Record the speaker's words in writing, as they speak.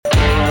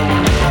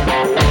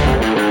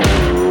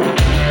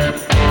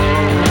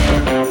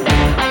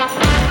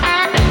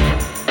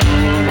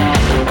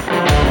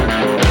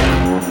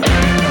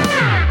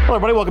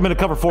everybody. Welcome into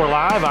Cover 4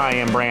 Live. I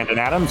am Brandon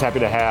Adams. Happy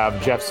to have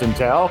Jeff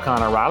Sentell,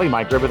 Connor Riley,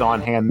 Mike Griffith on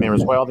hand there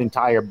as well. The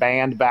entire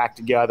band back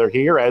together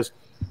here as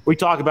we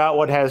talk about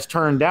what has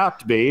turned out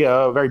to be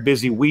a very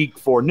busy week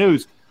for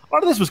news. A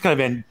lot of this was kind of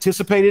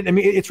anticipated. I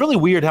mean, it's really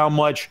weird how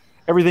much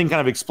everything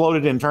kind of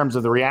exploded in terms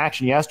of the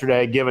reaction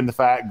yesterday, given the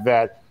fact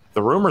that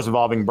the rumors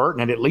involving Burton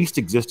had at least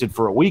existed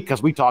for a week,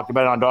 because we talked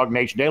about it on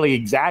DawgNation Daily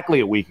exactly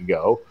a week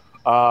ago.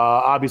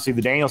 Obviously,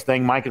 the Daniels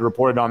thing, Mike had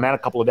reported on that a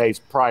couple of days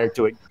prior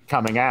to it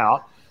coming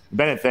out. The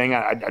Bennett thing,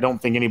 I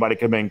don't think anybody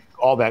could have been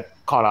all that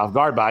caught off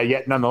guard by it,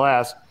 yet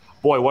nonetheless,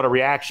 boy, what a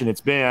reaction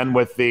it's been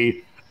with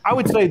I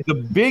would say the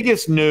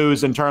biggest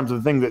news in terms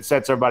of the thing that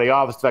sets everybody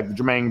off is the fact that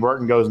Jermaine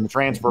Burton goes in the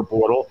transfer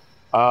portal.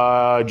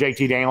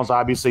 JT Daniels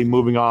obviously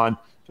moving on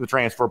to the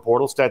transfer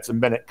portal. Stetson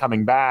Bennett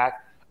coming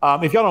back.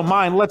 If y'all don't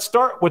mind, let's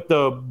start with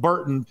the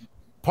Burton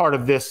part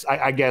of this,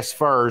 I guess,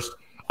 first.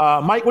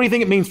 Mike, what do you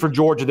think it means for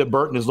Georgia that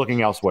Burton is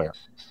looking elsewhere?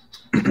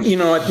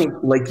 I think,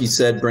 like you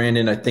said,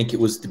 Brandon, I think it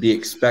was to be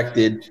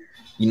expected.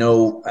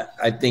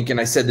 I think, and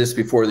I said this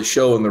before the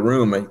show in the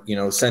room,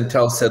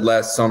 Sentell said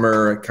last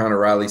summer, Connor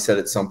Riley said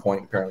at some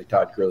point, apparently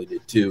Todd Gurley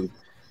did too,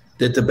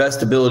 that the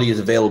best ability is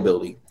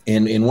availability.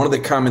 And one of the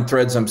common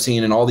threads I'm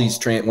seeing in all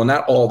these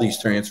not all these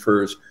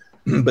transfers,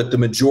 but the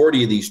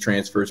majority of these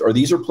transfers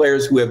these are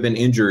players who have been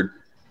injured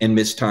and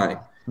missed time.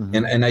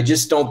 Mm-hmm. And I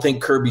just don't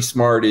think Kirby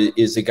Smart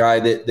is a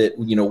guy that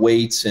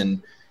waits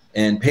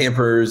and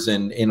pampers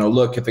and,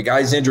 look, if a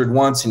guy's injured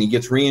once and he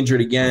gets re-injured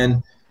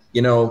again,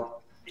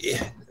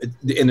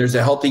 and there's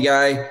a healthy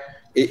guy,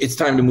 it's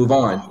time to move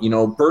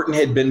on. Burton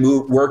had been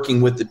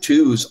working with the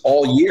twos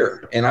all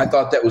year, and I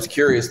thought that was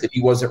curious that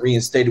he wasn't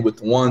reinstated with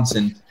the ones.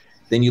 And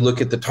then you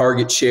look at the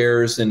target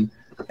shares and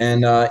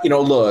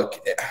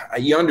look,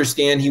 you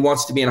understand he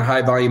wants to be in a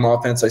high-volume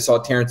offense. I saw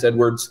Terrence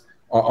Edwards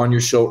on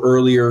your show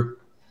earlier.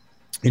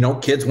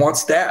 Kids want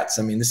stats.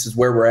 I mean, this is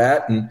where we're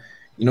at. And,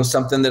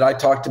 something that I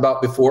talked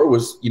about before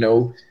was,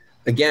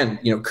 again,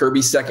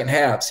 Kirby's second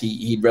halves.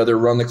 He'd rather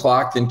run the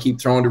clock than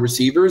keep throwing to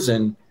receivers,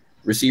 and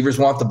receivers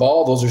want the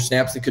ball. Those are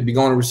snaps that could be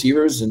going to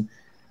receivers. And,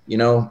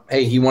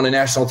 hey, he won a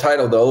national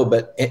title, though.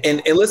 But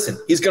and listen,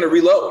 he's going to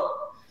reload.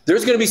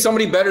 There's going to be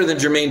somebody better than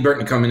Jermaine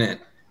Burton coming in.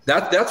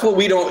 That's what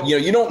we don't,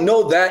 you don't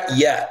know that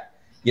yet.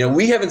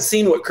 We haven't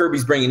seen what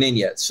Kirby's bringing in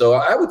yet. So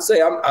I would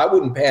say I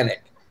wouldn't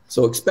panic.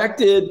 So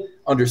expected,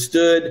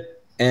 understood,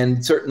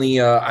 and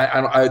certainly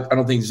I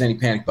don't think there's any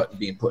panic button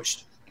being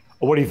pushed.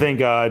 What do you think,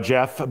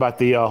 Jeff, about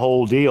the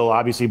whole deal?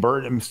 Obviously,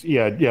 Burton's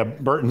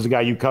a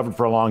guy you covered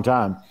for a long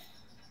time.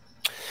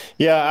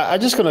 Yeah, I'm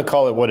just going to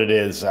call it what it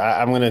is.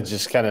 I'm going to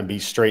just kind of be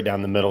straight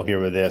down the middle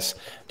here with this.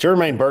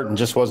 Jermaine Burton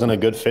just wasn't a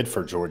good fit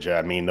for Georgia.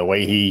 I mean, the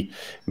way he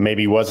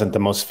maybe wasn't the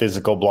most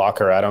physical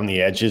blocker out on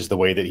the edges, the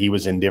way that he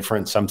was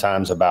indifferent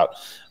sometimes about,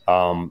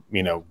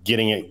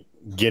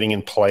 getting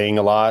and playing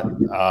a lot.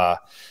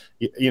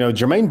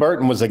 Jermaine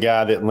Burton was a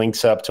guy that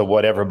links up to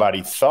what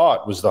everybody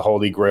thought was the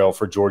holy grail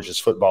for Georgia's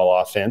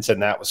football offense,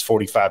 and that was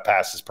 45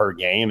 passes per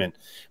game and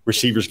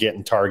receivers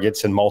getting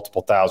targets and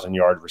multiple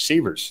 1,000-yard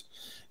receivers.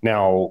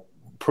 Now,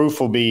 proof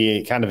will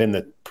be kind of in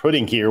the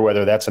pudding here,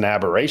 whether that's an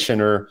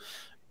aberration or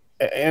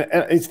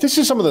this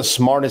is some of the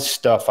smartest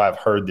stuff I've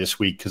heard this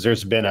week, because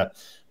there's been a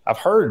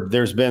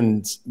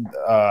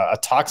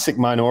toxic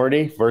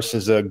minority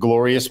versus a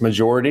glorious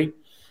majority.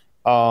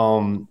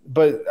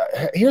 But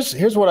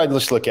here's what I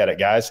just look at it,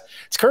 guys.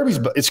 It's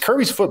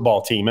Kirby's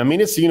football team. I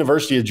mean, it's the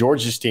University of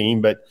Georgia's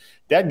team, but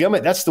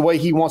that's the way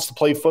he wants to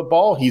play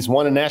football. He's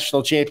won a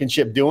national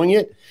championship doing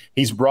it.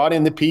 He's brought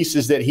in the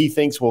pieces that he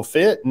thinks will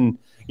fit. And,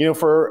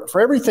 for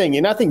everything.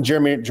 And I think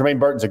Jermaine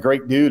Burton's a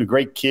great dude, a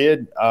great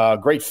kid,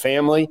 great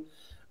family.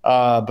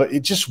 But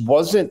it just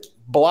wasn't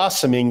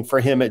blossoming for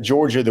him at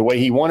Georgia the way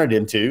he wanted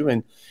him to.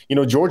 And,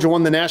 Georgia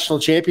won the national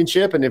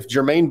championship. And if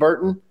Jermaine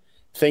Burton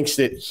thinks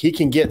that he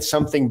can get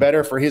something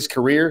better for his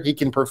career, he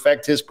can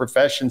perfect his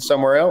profession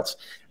somewhere else,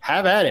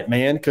 have at it,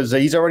 man, because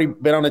he's already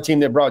been on a team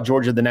that brought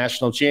Georgia the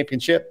national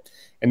championship,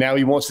 and now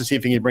he wants to see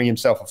if he can bring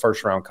himself a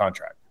first-round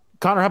contract.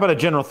 Connor, how about a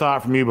general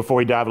thought from you before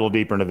we dive a little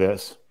deeper into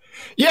this?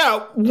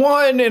 Yeah,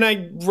 one, and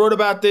I wrote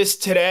about this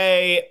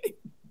today,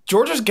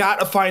 Georgia's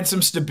got to find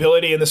some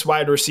stability in this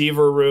wide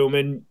receiver room,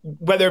 and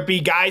whether it be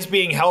guys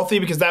being healthy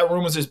because that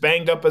room was as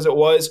banged up as it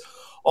was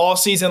all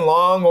season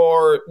long,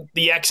 or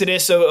the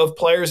exodus of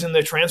players in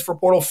the transfer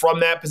portal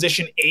from that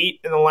position 8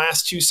 in the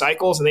last 2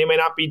 cycles, and they may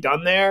not be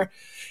done there.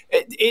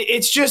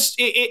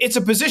 It's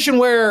a position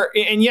where,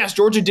 and yes,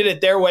 Georgia did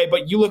it their way,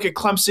 but you look at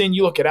Clemson,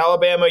 you look at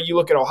Alabama, you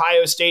look at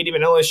Ohio State,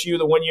 even LSU,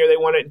 the one year they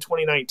won it in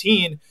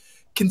 2019,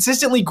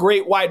 consistently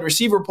great wide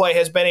receiver play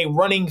has been a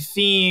running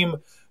theme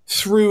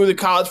through the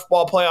college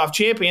football playoff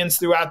champions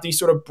throughout the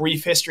sort of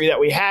brief history that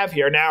we have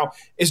here. Now,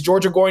 is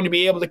Georgia going to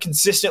be able to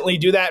consistently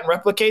do that and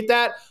replicate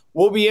that?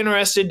 We'll be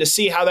interested to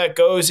see how that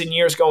goes in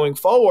years going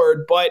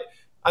forward. But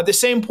at the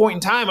same point in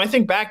time, I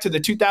think back to the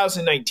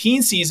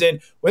 2019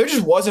 season where there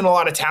just wasn't a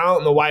lot of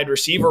talent in the wide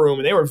receiver room,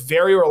 and they were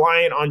very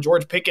reliant on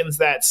George Pickens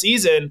that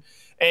season.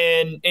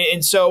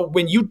 And so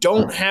when you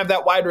don't have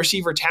that wide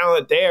receiver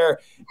talent there,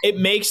 it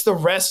makes the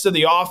rest of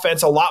the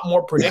offense a lot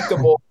more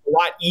predictable, a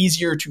lot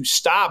easier to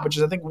stop, which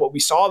is, I think, what we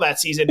saw that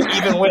season,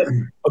 even with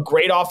a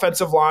great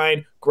offensive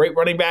line, great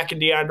running back in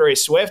DeAndre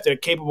Swift, and a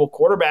capable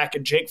quarterback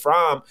in Jake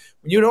Fromm.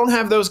 When you don't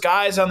have those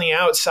guys on the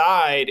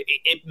outside,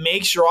 it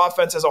makes your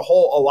offense as a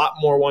whole a lot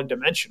more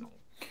one-dimensional.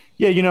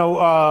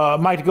 Yeah,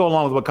 Mike, to go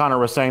along with what Connor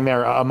was saying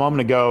there a moment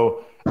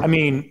ago, I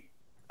mean,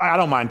 I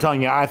don't mind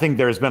telling you, I think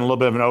there's been a little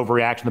bit of an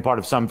overreaction on the part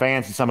of some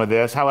fans to some of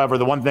this. However,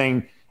 the one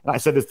thing, and I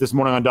said this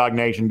morning on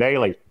DawgNation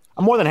Daily,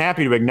 I'm more than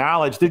happy to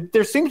acknowledge that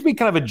there seems to be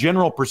kind of a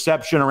general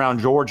perception around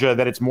Georgia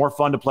that it's more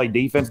fun to play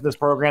defense in this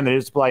program than it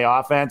is to play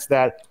offense,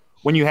 that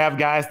when you have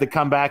guys that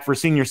come back for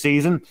senior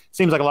season,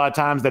 seems like a lot of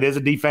times that is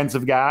a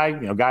defensive guy,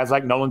 guys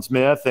like Nolan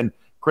Smith and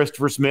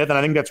Christopher Smith, and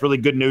I think that's really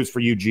good news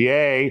for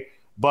UGA.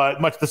 But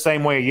much the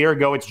same way a year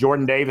ago, it's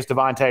Jordan Davis,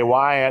 Devontae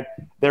Wyatt.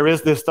 There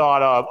is this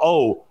thought of,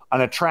 an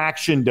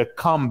attraction to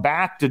come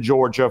back to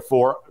Georgia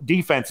for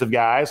defensive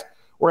guys,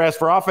 whereas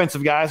for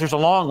offensive guys, there's a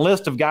long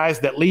list of guys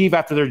that leave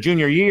after their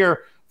junior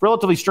year for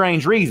relatively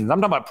strange reasons.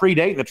 I'm talking about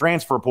predating the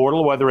transfer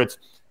portal, whether it's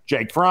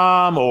Jake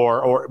Fromm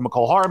or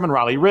McCole Hardman,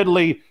 Riley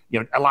Ridley,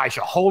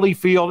 Elisha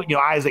Holyfield,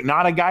 Isaac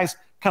Nada. Guys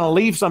kind of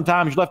leave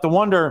sometimes. You have to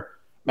wonder,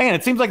 man,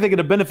 it seems like they could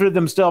have benefited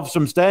themselves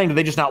from staying. Do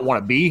they just not want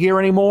to be here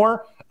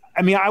anymore?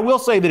 I mean, I will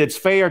say that it's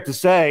fair to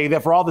say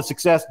that for all the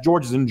success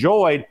Georgia's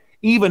enjoyed,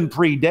 even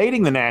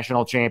predating the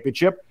national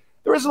championship,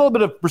 there is a little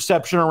bit of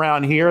perception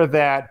around here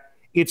that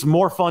it's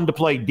more fun to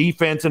play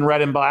defense in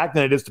red and black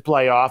than it is to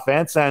play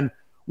offense. And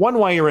one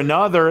way or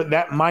another,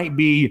 that might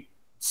be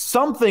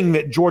something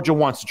that Georgia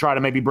wants to try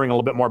to maybe bring a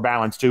little bit more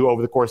balance to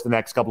over the course of the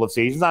next couple of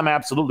seasons. I'm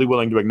absolutely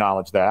willing to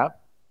acknowledge that.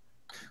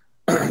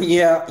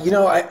 Yeah,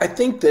 I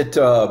think that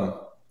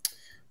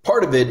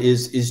part of it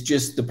is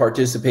just the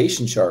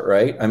participation chart,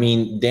 right? I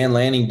mean, Dan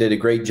Lanning did a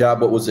great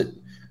job. What was it?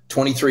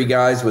 23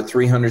 guys with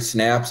 300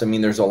 snaps. I mean,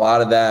 there's a lot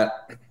of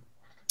that,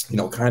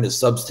 kind of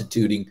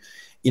substituting.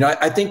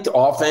 I think the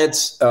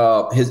offense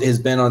has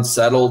been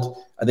unsettled.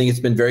 I think it's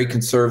been very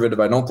conservative.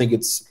 I don't think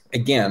it's,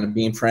 again,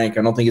 being frank,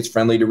 I don't think it's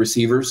friendly to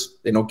receivers.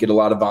 They don't get a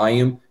lot of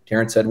volume.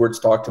 Terrence Edwards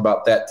talked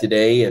about that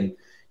today. And,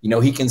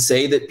 he can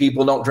say that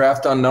people don't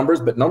draft on numbers,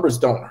 but numbers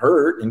don't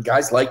hurt. And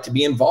guys like to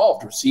be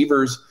involved.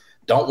 Receivers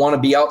don't want to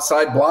be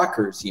outside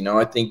blockers.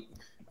 I think,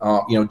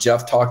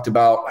 Jeff talked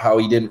about how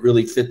he didn't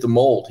really fit the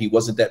mold. He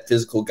wasn't that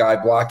physical guy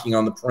blocking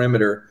on the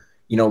perimeter,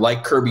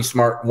 like Kirby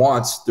Smart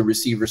wants the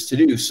receivers to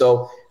do.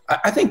 So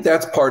I think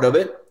that's part of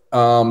it.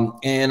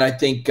 And I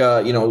think,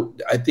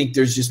 I think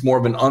there's just more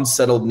of an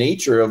unsettled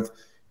nature of,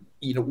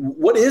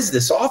 what is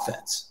this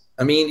offense?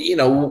 I mean,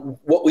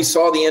 what we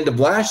saw the end of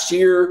last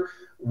year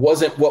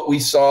wasn't what we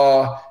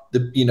saw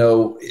in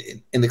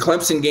the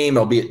Clemson game,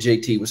 albeit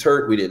JT was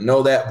hurt. We didn't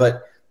know that.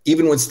 But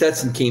even when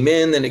Stetson came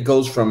in, then it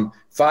goes from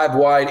 5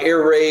 wide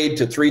air raid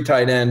to 3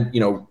 tight end,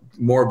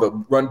 more of a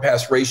run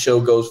pass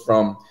ratio goes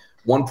from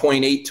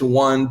 1.8 to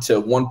 1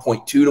 to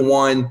 1.2 to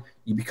 1.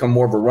 You become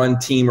more of a run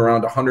team,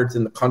 around 100th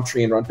in the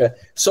country in run pass.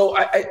 So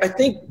I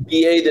think,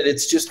 BA, that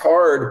it's just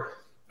harder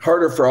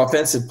for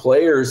offensive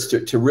players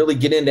to really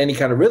get into any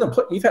kind of rhythm.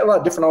 You've had a lot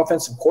of different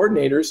offensive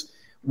coordinators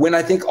when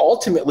I think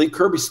ultimately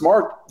Kirby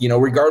Smart,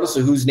 regardless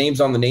of whose name's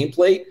on the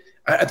nameplate,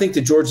 I think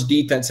the Georgia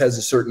defense has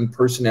a certain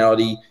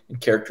personality and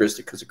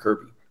characteristic because of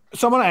Kirby.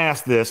 So I'm going to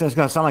ask this, and it's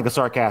going to sound like a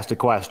sarcastic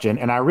question,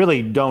 and I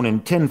really don't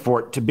intend for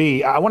it to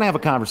be. I want to have a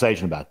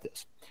conversation about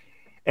this.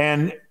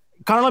 And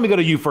Connor, let me go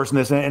to you first in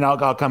this, and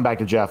I'll come back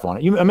to Jeff on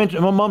it. I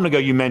mentioned a moment ago,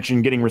 you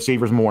mentioned getting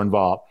receivers more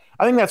involved.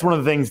 I think that's one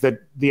of the things that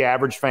the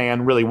average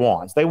fan really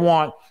wants. They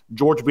want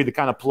Georgia to be the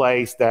kind of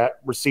place that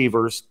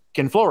receivers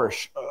can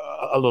flourish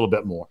a little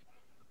bit more.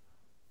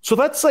 So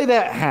let's say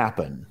that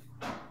happened.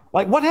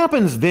 Like, what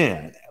happens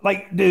then?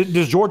 Like,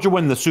 does Georgia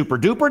win the super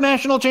duper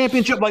national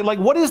championship? Like,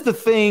 what is the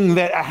thing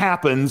that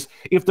happens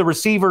if the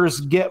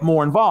receivers get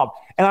more involved?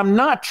 And I'm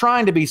not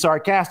trying to be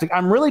sarcastic.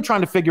 I'm really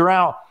trying to figure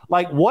out,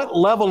 like, what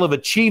level of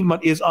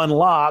achievement is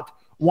unlocked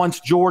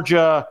once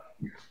Georgia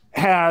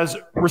has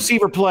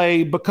receiver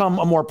play become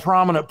a more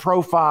prominent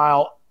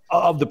profile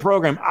of the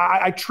program.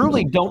 I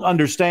truly don't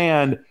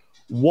understand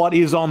what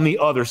is on the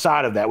other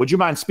side of that. Would you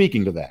mind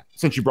speaking to that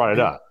since you brought it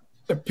up?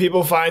 If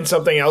people find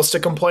something else to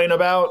complain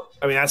about,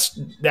 I mean,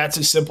 that's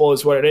as simple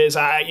as what it is.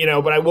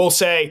 But I will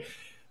say,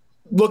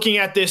 looking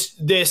at this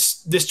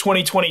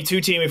 2022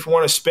 team, if you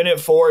want to spin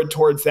it forward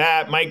towards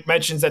that, Mike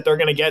mentions that they're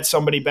going to get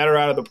somebody better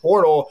out of the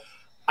portal.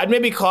 I'd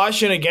maybe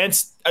caution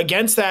against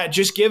that,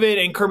 just given,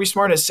 and Kirby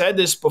Smart has said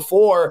this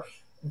before,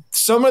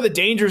 some of the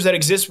dangers that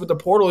exist with the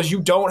portal is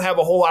you don't have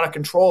a whole lot of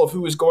control of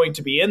who is going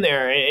to be in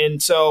there.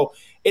 And so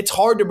it's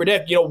hard to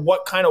predict,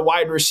 what kind of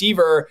wide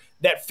receiver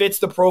that fits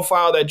the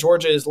profile that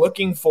Georgia is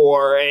looking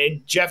for.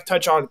 And Jeff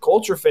touched on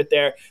culture fit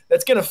there.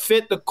 That's going to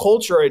fit the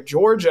culture at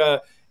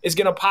Georgia, is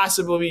going to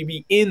possibly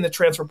be in the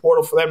transfer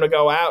portal for them to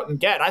go out and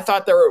get. I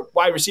thought their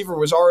wide receiver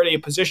was already a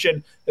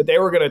position that they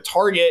were going to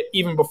target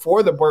even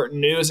before the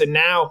Burton news, and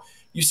now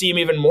you see him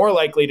even more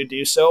likely to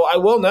do so. I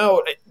will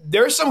note,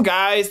 there's some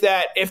guys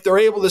that if they're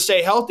able to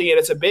stay healthy, and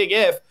it's a big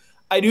if,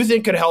 I do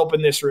think could help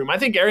in this room. I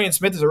think Arian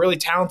Smith is a really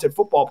talented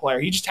football player.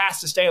 He just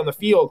has to stay on the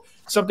field,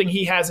 something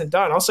he hasn't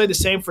done. I'll say the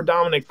same for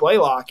Dominic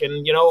Blaylock.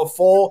 And, a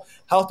full,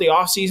 healthy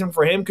offseason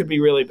for him could be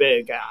really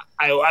big.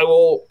 I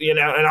will, and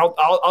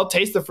I'll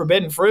taste the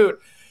forbidden fruit.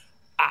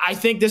 I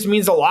think this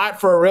means a lot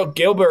for a real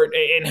Gilbert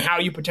in how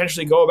you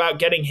potentially go about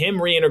getting him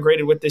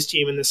reintegrated with this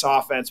team in this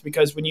offense.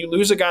 Because when you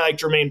lose a guy like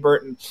Jermaine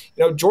Burton,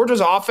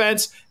 Georgia's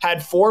offense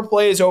had 4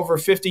 plays over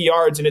 50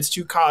 yards in its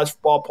 2 college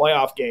football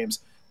playoff games.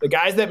 The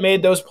guys that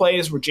made those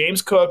plays were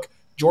James Cook,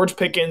 George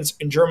Pickens,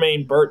 and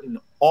Jermaine Burton.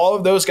 All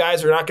of those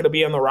guys are not going to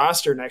be on the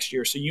roster next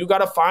year. So you got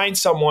to find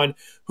someone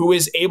who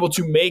is able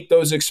to make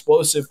those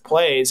explosive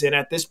plays. And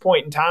at this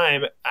point in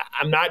time,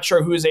 I'm not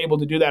sure who is able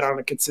to do that on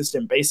a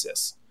consistent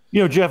basis.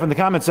 Jeff, in the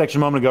comment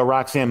section a moment ago,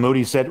 Roxanne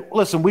Moody said,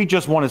 listen, we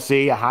just want to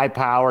see a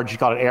high-powered, she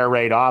called it air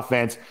raid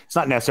offense. It's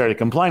not necessarily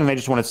complaining. They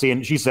just want to see,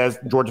 and she says,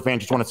 Georgia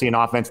fans just want to see an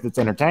offense that's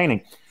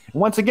entertaining.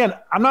 Once again,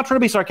 I'm not trying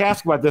to be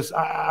sarcastic about this.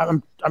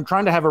 I'm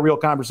trying to have a real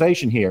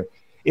conversation here,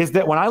 is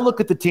that when I look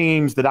at the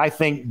teams that I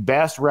think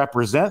best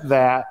represent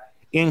that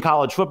in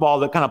college football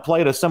that kind of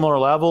play at a similar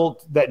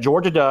level that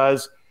Georgia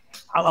does,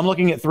 I'm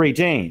looking at 3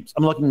 teams.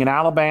 I'm looking at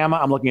Alabama,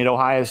 I'm looking at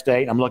Ohio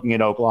State, I'm looking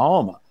at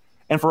Oklahoma.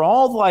 And for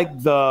all I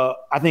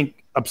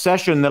think,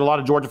 obsession that a lot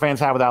of Georgia fans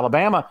have with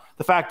Alabama,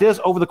 the fact is,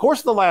 over the course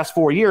of the last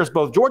 4 years,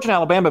 both Georgia and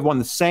Alabama have won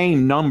the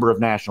same number of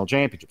national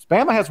championships.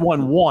 Bama has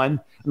won 1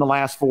 in the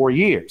last 4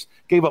 years,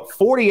 gave up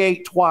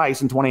 48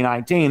 twice in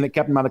 2019 that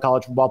kept them out of the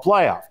college football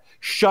playoff,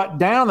 shut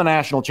down the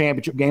national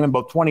championship game in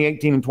both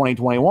 2018 and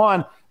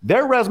 2021.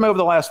 Their resume over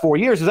the last 4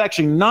 years is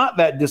actually not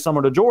that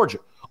dissimilar to Georgia.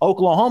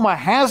 Oklahoma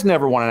has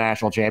never won a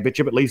national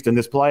championship, at least in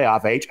this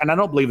playoff age, and I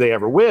don't believe they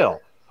ever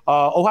will.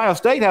 Ohio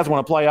State has won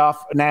a playoff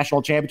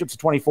national championship since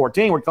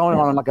 2014. We're going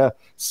on like a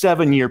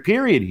 7-year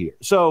period here.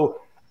 So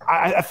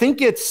I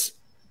think it's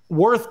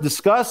worth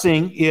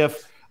discussing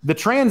if the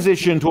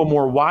transition to a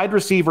more wide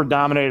receiver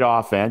dominated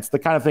offense, the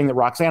kind of thing that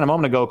Roxanne a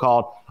moment ago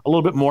called a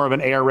little bit more of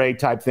an air raid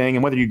type thing,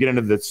 and whether you get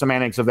into the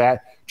semantics of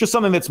that, just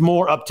something that's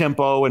more up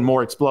tempo and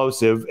more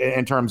explosive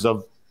in terms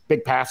of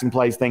big passing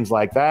plays, things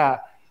like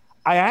that.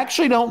 I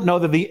actually don't know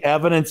that the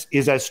evidence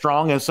is as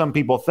strong as some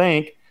people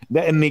think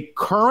that in the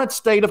current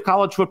state of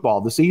college football,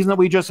 the season that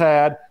we just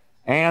had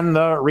and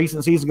the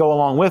recent season go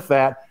along with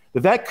that,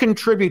 that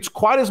contributes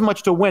quite as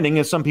much to winning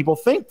as some people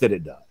think that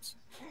it does.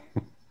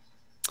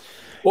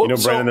 Well,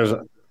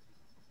 Brandon,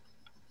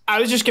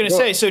 I was just going to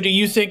say, so do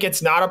you think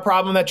it's not a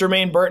problem that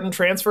Jermaine Burton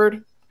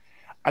transferred?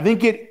 I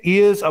think it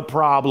is a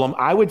problem.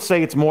 I would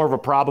say it's more of a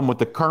problem with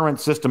the current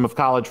system of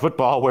college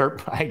football where,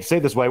 I hate to say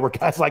it this way, where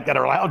guys like that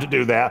are allowed to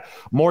do that,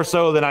 more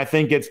so than I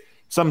think it's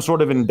some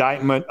sort of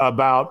indictment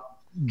about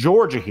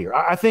Georgia here.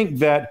 I think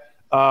that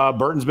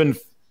Burton's been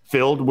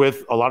filled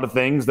with a lot of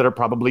things that are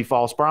probably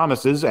false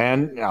promises,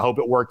 and I hope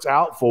it works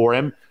out for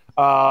him.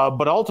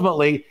 But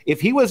ultimately,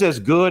 if he was as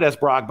good as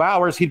Brock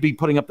Bowers, he'd be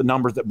putting up the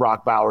numbers that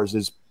Brock Bowers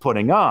is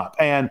putting up.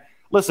 And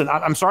listen,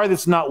 I'm sorry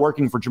this is not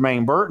working for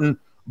Jermaine Burton,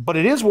 but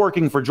it is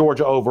working for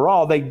Georgia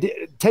overall.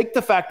 They take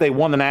the fact they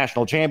won the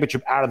national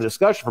championship out of the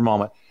discussion for a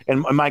moment.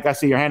 And Mike, I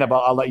see your hand up.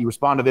 I'll let you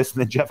respond to this.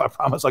 And then, Jeff, I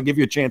promise I'll give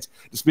you a chance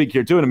to speak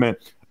here too in a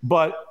minute.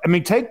 But, I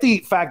mean, take the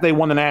fact they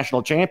won the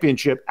national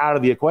championship out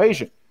of the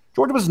equation.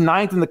 Georgia was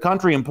 9th in the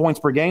country in points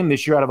per game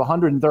this year out of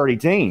 130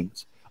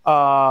 teams.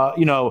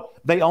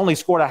 They only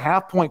scored a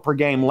half point per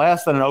game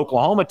less than an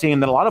Oklahoma team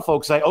that a lot of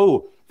folks say,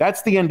 oh,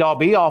 that's the end-all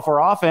be-all for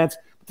offense.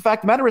 But the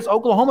fact of the matter is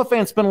Oklahoma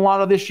fans spent a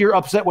lot of this year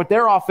upset with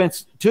their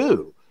offense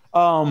too.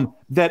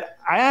 That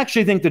I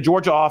actually think the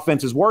Georgia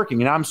offense is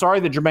working. And I'm sorry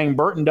that Jermaine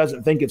Burton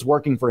doesn't think it's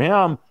working for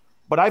him,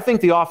 but I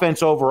think the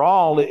offense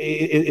overall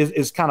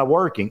is kind of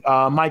working.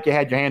 Mike, you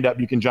had your hand up.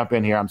 You can jump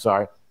in here. I'm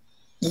sorry.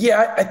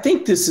 Yeah, I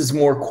think this is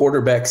more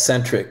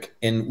quarterback-centric,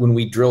 and when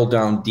we drill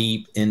down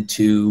deep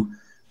into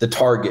the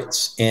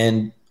targets.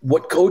 And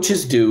what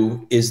coaches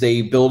do is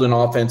they build an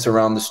offense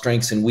around the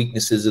strengths and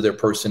weaknesses of their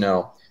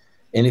personnel.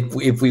 And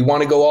if we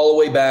want to go all the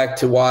way back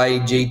to why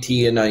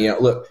JT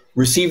and look,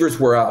 receivers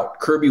were out.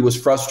 Kirby was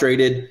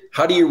frustrated.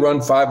 How do you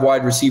run 5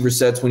 wide receiver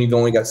sets when you've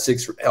only got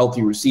 6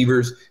 healthy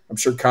receivers? I'm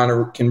sure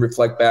Connor can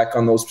reflect back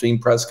on those same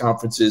press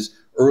conferences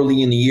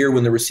early in the year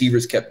when the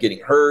receivers kept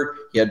getting hurt.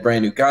 You had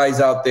brand new guys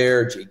out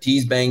there.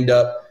 JT's banged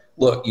up.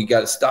 Look, you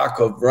got a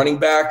stock of running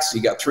backs.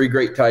 You got 3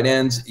 great tight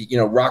ends.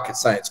 Rocket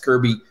science.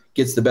 Kirby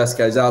gets the best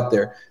guys out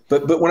there.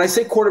 But when I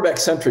say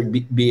quarterback-centric,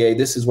 BA,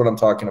 this is what I'm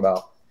talking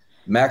about.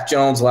 Mac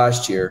Jones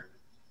last year,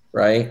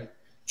 right?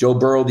 Joe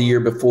Burrow the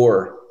year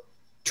before.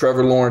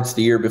 Trevor Lawrence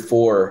the year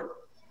before.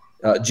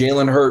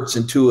 Jalen Hurts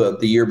and Tua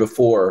the year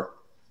before.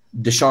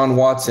 Deshaun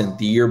Watson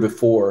the year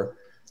before.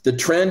 The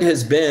trend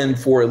has been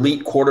for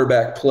elite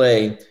quarterback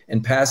play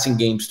and passing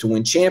games to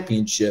win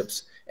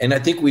championships. And I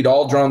think we'd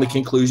all drawn the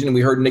conclusion, and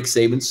we heard Nick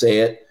Saban say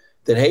it,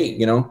 that,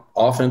 hey,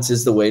 offense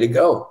is the way to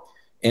go.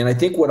 And I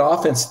think what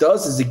offense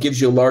does is it gives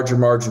you a larger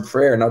margin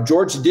for error. Now,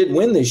 Georgia did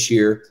win this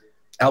year,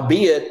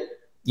 albeit,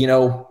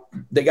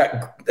 they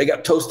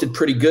got toasted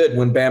pretty good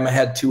when Bama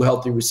had 2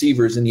 healthy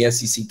receivers in the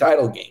SEC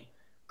title game.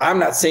 I'm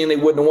not saying they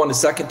wouldn't have won the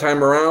second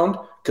time around.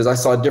 because I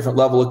saw a different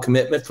level of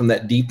commitment from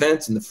that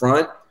defense in the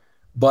front.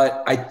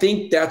 But I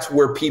think that's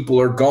where people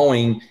are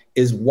going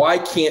is why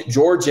can't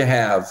Georgia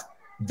have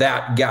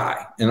that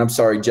guy? And I'm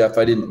sorry, Jeff,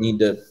 I didn't mean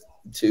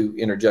to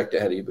interject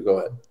ahead of you, but go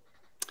ahead.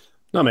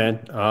 No,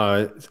 man.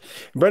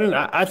 Brendan,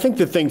 I think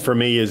the thing for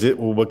me is it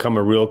will become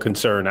a real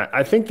concern.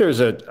 I think there's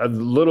a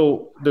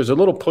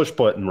little push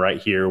button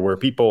right here where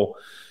people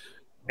 –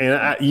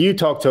 and you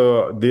talk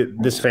to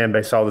this fan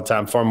base all the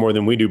time, far more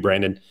than we do,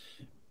 Brandon.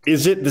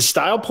 Is it the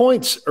style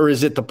points or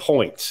is it the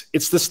points?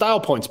 It's the style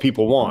points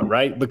people want,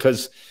 right?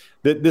 Because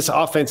this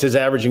offense is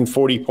averaging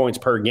 40 points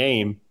per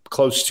game,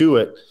 close to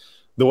it,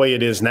 the way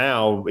it is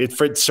now. It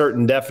fits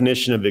certain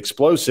definition of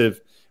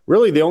explosive.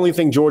 Really, the only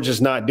thing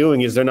Georgia's not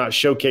doing is they're not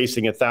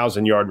showcasing a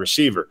 1,000-yard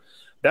receiver.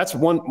 That's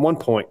one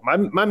point.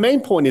 My main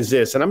point is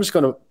this, and I'm just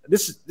going to –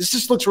 this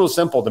just looks real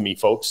simple to me,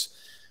 folks.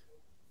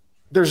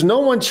 There's no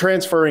one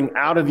transferring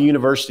out of the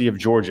University of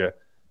Georgia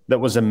that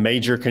was a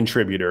major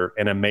contributor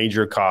and a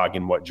major cog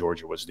in what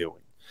Georgia was doing.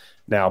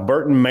 Now,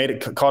 Burton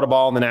caught a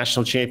ball in the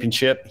national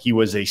championship. He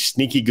was a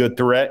sneaky good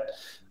threat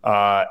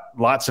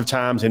lots of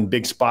times in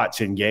big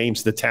spots in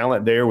games. The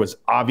talent there was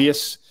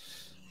obvious.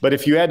 But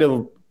if you had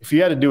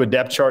to do a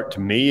depth chart to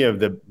me of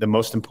the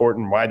most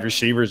important wide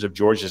receivers of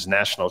Georgia's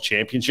national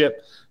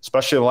championship,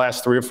 especially the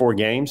last 3 or 4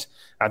 games,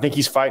 I think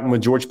he's fighting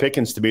with George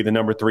Pickens to be the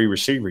number 3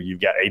 receiver.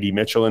 You've got A.D.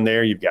 Mitchell in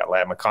there. You've got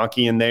Ladd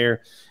McConkey in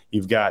there.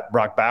 You've got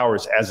Brock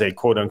Bowers as a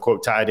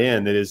quote-unquote tight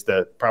end that is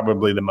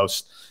probably the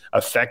most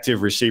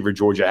effective receiver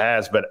Georgia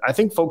has. But I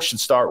think folks should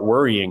start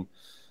worrying.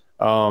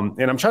 And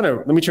let me try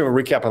to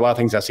recap a lot of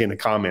things I see in the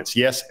comments.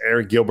 Yes,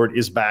 Eric Gilbert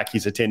is back.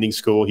 He's attending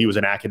school. He was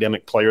an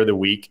academic player of the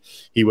week.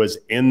 He was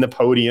in the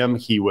podium.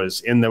 He was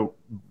in the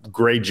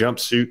gray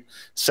jumpsuit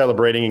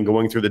celebrating and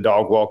going through the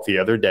dog walk the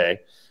other day.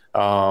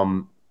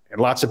 And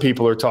lots of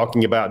people are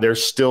talking about they're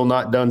still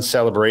not done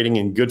celebrating,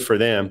 and good for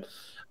them.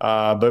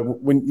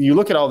 But when you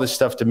look at all this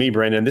stuff, to me,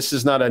 Brandon, this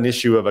is not an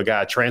issue of a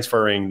guy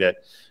transferring that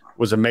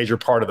was a major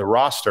part of the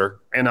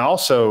roster. And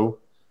also,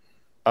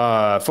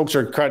 folks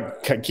are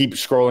keep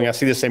scrolling. I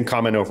see the same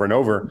comment over and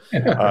over,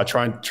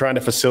 trying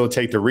to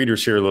facilitate the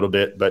readers here a little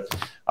bit. But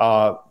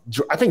I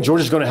think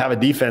Georgia's going to have a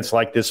defense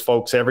like this,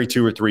 folks, every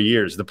 2 or 3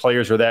 years. The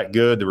players are that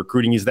good. The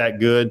recruiting is that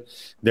good.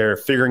 They're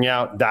figuring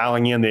out,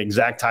 dialing in the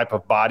exact type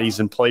of bodies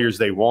and players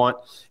they want.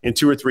 In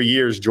 2 or 3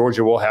 years,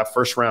 Georgia will have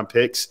first-round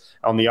picks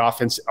on the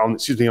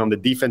on the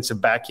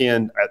defensive back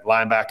end at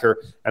linebacker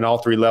and all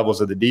 3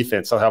 levels of the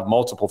defense. They'll have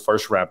multiple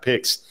first-round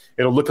picks.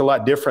 It'll look a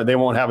lot different. They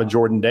won't have a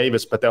Jordan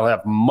Davis, but they'll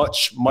have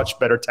much, much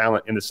better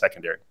talent in the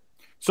secondary.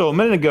 So a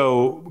minute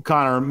ago,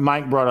 Connor,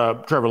 Mike brought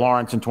up Trevor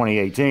Lawrence in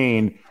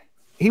 2018.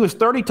 He was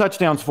 30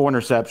 touchdowns, 4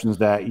 interceptions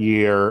that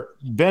year.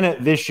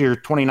 Bennett this year,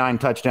 29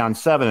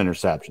 touchdowns, 7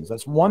 interceptions.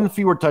 That's 1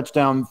 fewer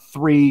touchdown,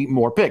 3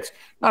 more picks.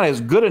 Not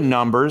as good in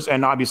numbers,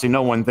 and obviously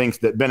no one thinks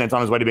that Bennett's on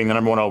his way to being the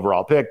number 1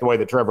 overall pick the way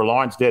that Trevor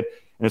Lawrence did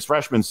in his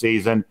freshman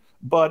season.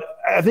 But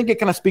I think it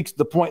kind of speaks to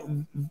the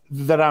point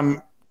that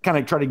I'm kind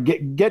of trying to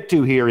get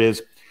to here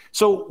is,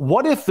 so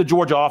what if the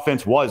Georgia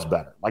offense was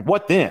better? Like,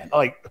 what then?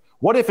 Like,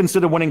 what if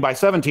instead of winning by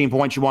 17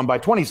 points, you won by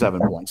 27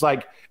 points?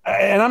 Like,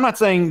 and I'm not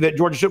saying that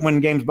Georgia should win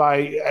games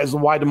by as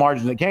wide a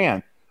margin as it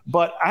can,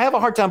 but I have a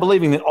hard time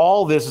believing that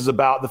all this is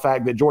about the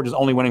fact that Georgia's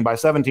only winning by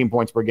 17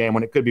 points per game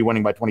when it could be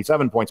winning by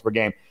 27 points per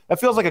game. That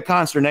feels like a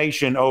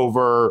consternation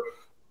over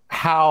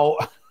how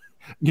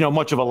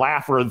much of a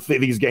laugher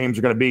these games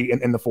are going to be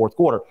in the fourth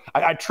quarter.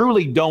 I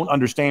truly don't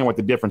understand what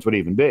the difference would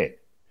even be.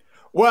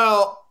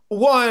 Well,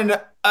 one,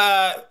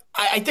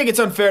 I think it's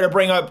unfair to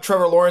bring up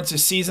Trevor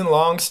Lawrence's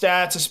season-long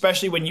stats,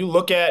 especially when you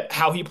look at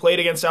how he played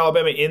against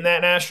Alabama in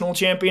that national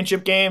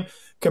championship game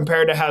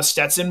compared to how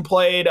Stetson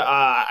played.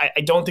 I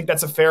don't think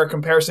that's a fair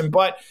comparison.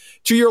 But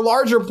to your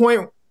larger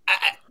point,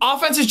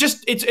 offense is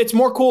just it's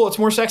more cool. It's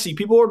more sexy.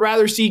 People would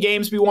rather see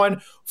games be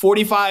won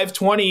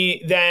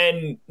 45-20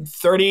 than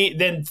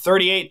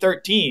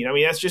 38-13. I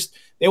mean, that's just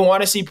they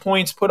want to see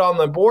points put on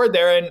the board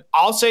there. And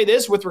I'll say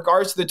this with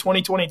regards to the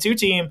 2022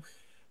 team.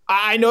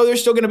 I know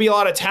there's still going to be a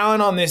lot of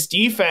talent on this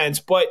defense,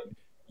 but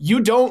you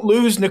don't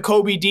lose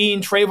Nakobe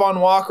Dean,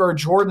 Trayvon Walker,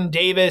 Jordan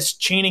Davis,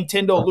 Channing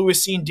Tindall,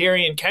 Lewis Cine,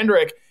 Darian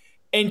Kendrick,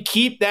 and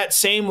keep that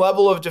same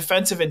level of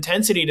defensive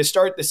intensity to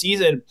start the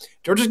season.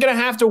 Georgia's going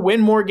to have to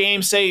win more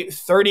games, say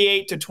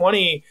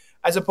 38-20,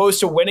 as opposed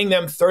to winning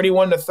them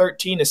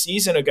 31-13 a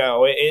season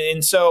ago.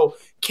 And so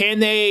can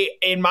they,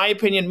 in my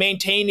opinion,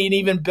 maintain and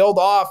even build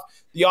off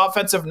the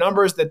offensive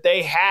numbers that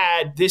they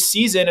had this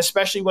season,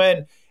 especially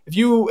when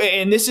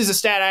and this is a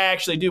stat I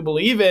actually do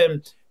believe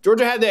in,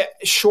 Georgia had the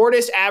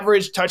shortest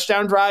average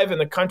touchdown drive in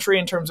the country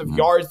in terms of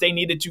yards they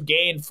needed to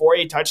gain for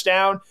a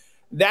touchdown.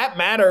 That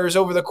matters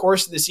over the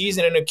course of the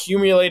season and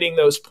accumulating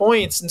those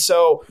points. And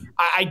so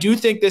I do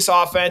think this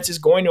offense is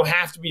going to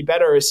have to be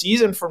better a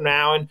season from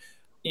now. And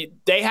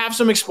they have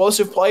some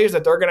explosive players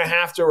that they're going to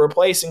have to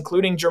replace,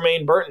 including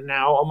Jermaine Burton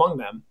now among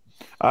them.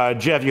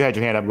 Jeff, you had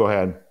your hand up. Go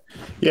ahead.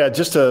 Yeah,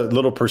 just a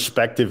little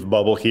perspective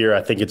bubble here.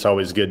 I think it's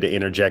always good to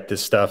interject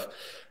this stuff.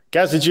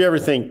 Guys, did you ever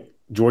think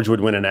Georgia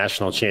would win a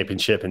national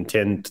championship and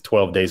 10 to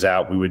 12 days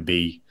out we would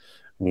be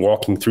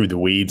walking through the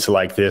weeds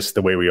like this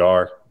the way we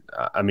are.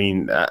 I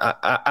mean,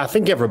 I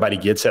think everybody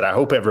gets it. I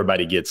hope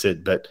everybody gets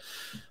it. But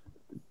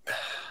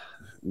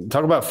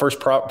talk about first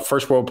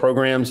world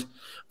programs,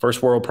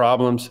 first world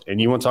problems,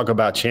 and you want to talk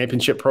about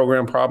championship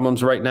program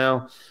problems right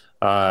now.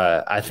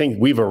 I think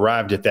we've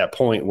arrived at that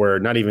point where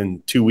not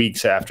even 2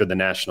 weeks after the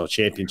national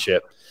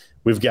championship,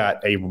 we've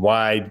got a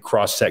wide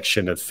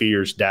cross-section of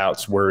fears,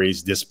 doubts,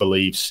 worries,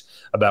 disbeliefs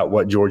about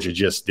what Georgia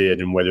just did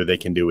and whether they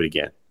can do it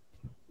again.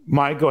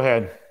 Mike, go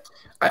ahead.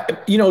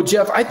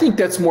 Jeff, I think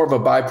that's more of a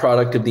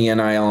byproduct of the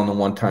NIL and the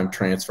one-time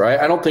transfer.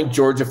 I don't think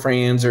Georgia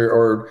fans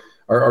are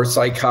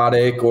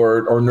psychotic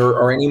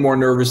or any more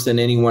nervous than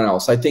anyone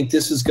else. I think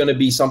this is going to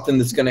be something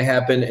that's going to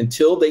happen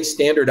until they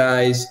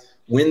standardize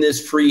when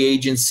this free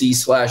agency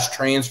 /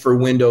 transfer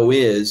window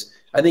is.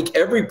 I think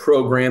every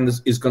program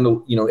is going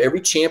to,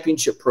 every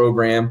championship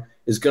program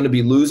is going to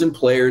be losing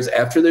players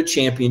after their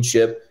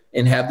championship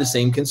and have the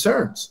same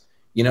concerns,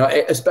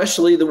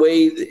 especially the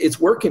way it's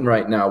working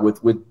right now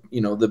with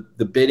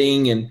the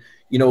bidding and,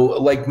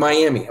 like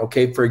Miami,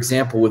 okay, for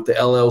example, with the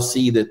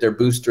LLC that their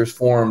boosters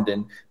formed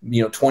and,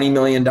 $20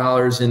 million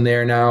in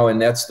there now,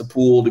 and that's the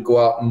pool to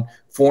go out and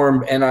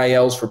form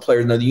NILs for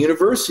players. Now, the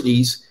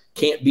universities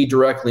can't be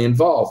directly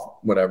involved,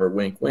 whatever,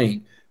 wink,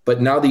 wink.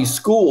 But now these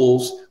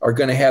schools are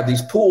going to have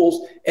these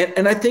pools,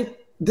 and I think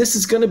this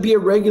is going to be a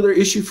regular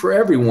issue for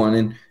everyone.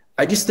 And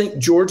I just think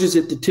Georgia's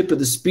at the tip of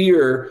the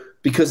spear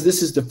because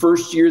this is the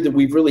first year that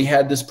we've really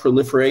had this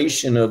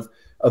proliferation of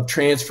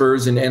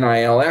transfers and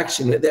NIL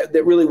action.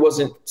 That really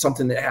wasn't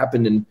something that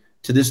happened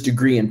to this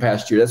degree in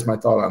past year. That's my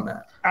thought on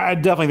that. I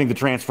definitely think the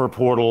transfer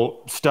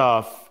portal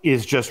stuff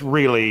is just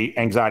really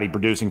anxiety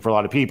producing for a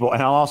lot of people.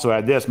 And I'll also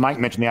add this. Mike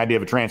mentioned the idea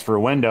of a transfer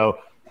window.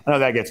 I know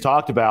that gets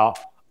talked about.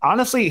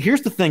 Honestly,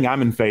 here's the thing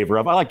I'm in favor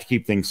of. I like to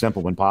keep things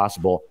simple when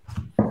possible.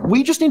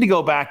 We just need to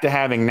go back to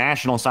having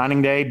National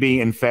Signing Day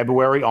be in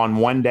February on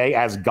one day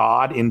as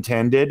God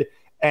intended.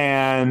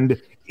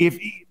 And if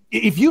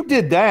you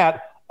did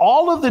that,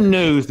 all of the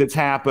news that's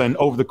happened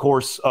over the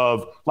course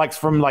of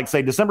from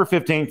say December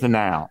 15th to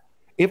now,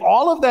 if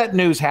all of that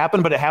news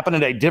happened, but it happened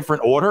in a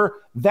different order,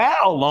 that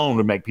alone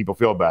would make people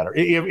feel better.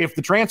 If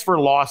the transfer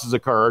losses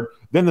occurred,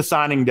 then the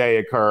signing day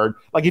occurred.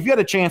 Like if you had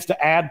a chance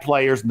to add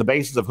players on the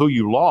basis of who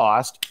you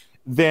lost,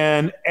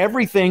 then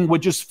everything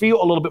would just feel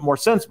a little bit more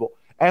sensible.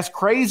 As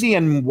crazy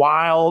and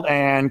wild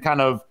and kind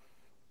of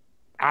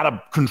out of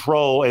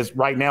control as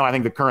right now I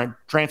think the current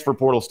transfer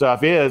portal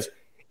stuff is,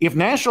 if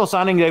National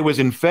Signing Day was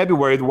in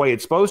February the way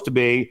it's supposed to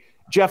be,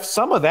 Jeff,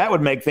 some of that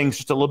would make things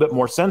just a little bit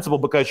more sensible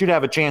because you'd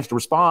have a chance to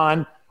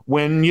respond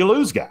when you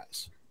lose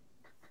guys.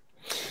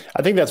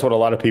 I think that's what a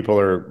lot of people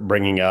are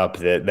bringing up.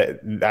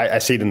 That I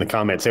see it in the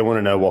comments. They want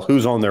to know, well,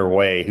 who's on their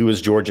way? Who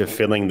is Georgia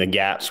filling the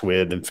gaps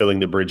with and filling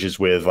the bridges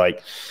with?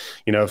 Like,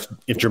 if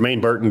Jermaine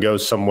Burton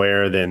goes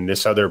somewhere, then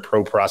this other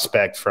pro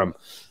prospect from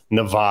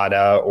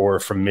Nevada or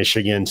from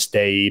Michigan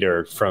State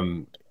or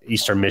from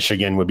Eastern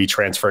Michigan would be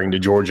transferring to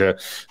Georgia,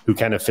 who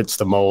kind of fits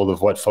the mold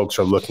of what folks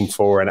are looking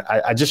for. And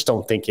I just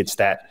don't think it's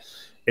that.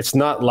 It's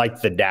not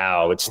like the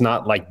Dow. It's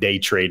not like day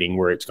trading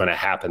where it's going to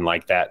happen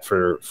like that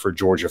for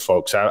Georgia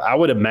folks. I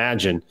would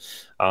imagine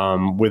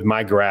with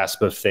my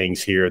grasp of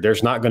things here,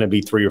 there's not going to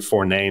be 3 or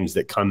 4 names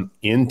that come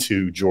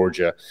into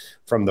Georgia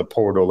from the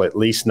portal, at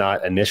least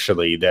not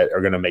initially, that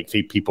are going to make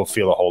people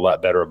feel a whole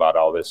lot better about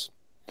all this.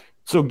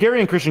 So Gary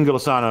and Christian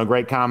Gulisano, a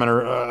great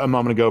commenter a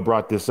moment ago,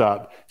 brought this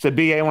up. Said,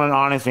 B.A., I want an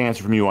honest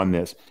answer from you on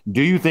this.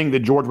 Do you think that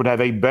Georgia would have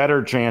a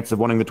better chance of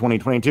winning the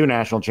 2022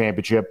 national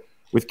championship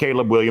with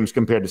Caleb Williams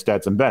compared to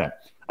Stetson Bennett?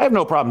 I have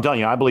no problem telling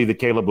you I believe that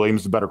Caleb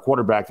Williams is a better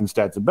quarterback than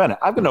Stetson Bennett.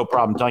 I've got no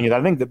problem telling you that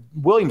I think that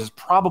Williams is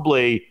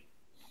probably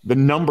the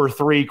number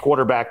 3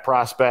 quarterback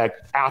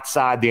prospect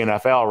outside the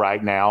NFL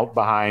right now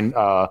behind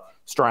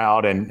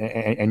Stroud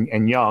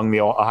and Young,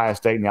 the Ohio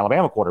State and the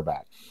Alabama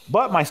quarterback.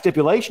 But my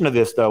stipulation of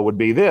this, though, would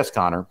be this,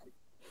 Connor.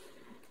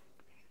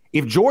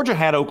 If Georgia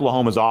had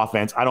Oklahoma's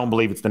offense, I don't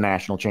believe it's the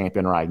national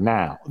champion right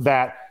now.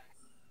 That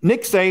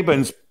Nick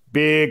Saban's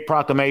big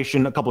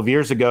proclamation a couple of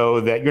years ago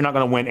that you're not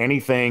going to win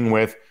anything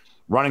with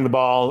running the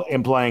ball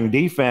and playing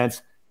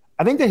defense,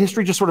 I think that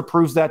history just sort of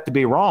proves that to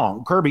be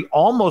wrong. Kirby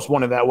almost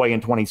won it that way in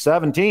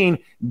 2017,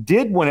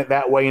 did win it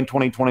that way in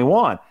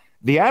 2021.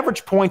 The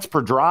average points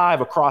per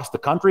drive across the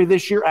country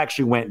this year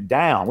actually went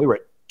down. We were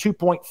at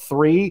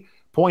 2.3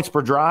 points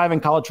per drive in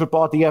college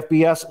football at the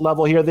FBS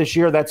level here this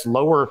year. That's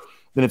lower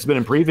than it's been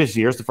in previous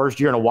years. The first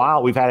year in a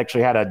while we've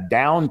actually had a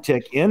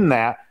downtick in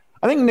that.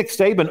 I think Nick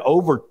Saban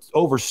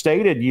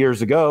overstated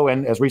years ago,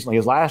 and as recently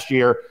as last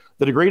year,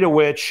 the degree to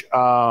which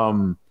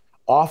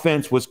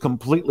offense was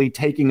completely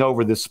taking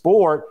over the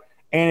sport.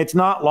 And it's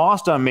not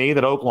lost on me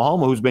that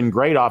Oklahoma, who's been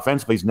great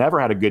offensively, has never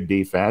had a good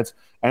defense.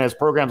 And as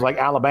programs like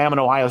Alabama and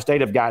Ohio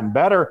State have gotten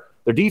better,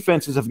 their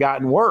defenses have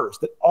gotten worse.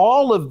 That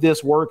all of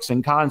this works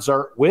in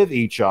concert with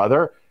each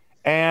other.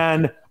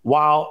 And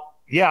while,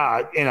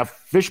 yeah, in a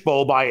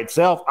fishbowl by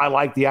itself, I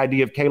like the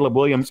idea of Caleb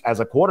Williams as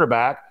a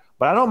quarterback,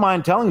 but I don't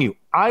mind telling you,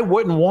 I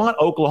wouldn't want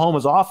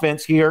Oklahoma's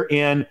offense here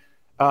in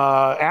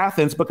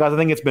Athens because I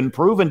think it's been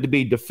proven to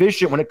be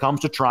deficient when it comes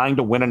to trying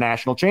to win a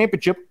national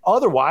championship.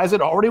 Otherwise,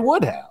 it already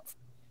would have.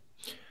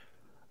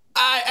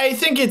 I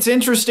think it's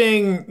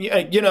interesting.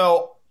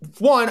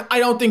 One, I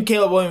don't think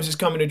Caleb Williams is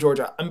coming to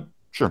Georgia.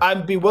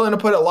 I'd be willing to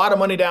put a lot of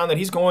money down that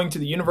he's going to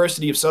the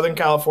University of Southern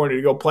California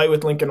to go play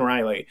with Lincoln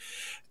Riley.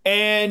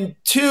 And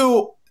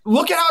two,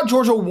 look at how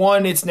Georgia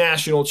won its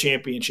national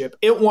championship.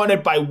 It won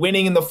it by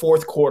winning in the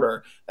fourth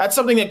quarter. That's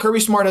something that Kirby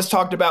Smart has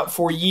talked about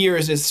for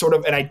years as sort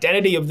of an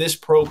identity of this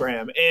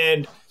program.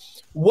 And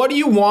what do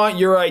you want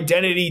your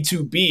identity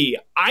to be?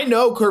 I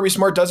know Kirby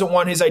Smart doesn't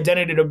want his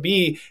identity to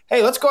be,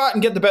 hey, let's go out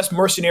and get the best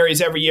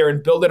mercenaries every year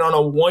and build it on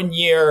a 1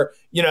 year,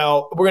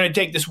 we're going to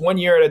take this 1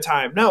 year at a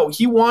time. No,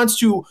 he wants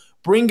to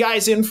bring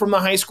guys in from the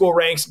high school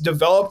ranks,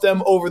 develop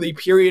them over the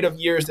period of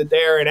years that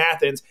they're in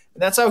Athens.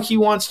 And that's how he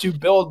wants to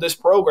build this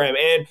program.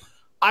 And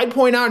I'd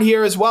point out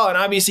here as well, and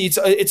obviously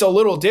it's a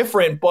little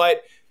different,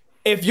 but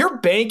if you're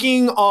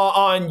banking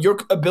on your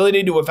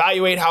ability to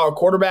evaluate how a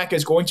quarterback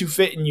is going to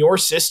fit in your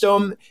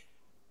system,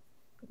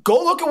 go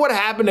look at what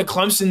happened to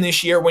Clemson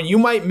this year when you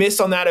might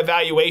miss on that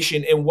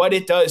evaluation and what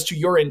it does to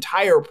your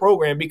entire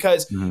program.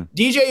 Because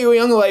DJ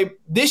Uiagalelei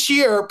this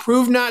year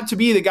proved not to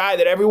be the guy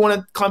that everyone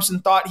at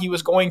Clemson thought he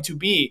was going to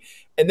be.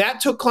 And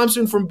that took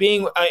Clemson from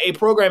being a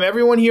program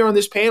everyone here on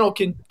this panel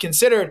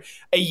considered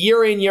a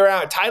year in, year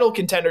out title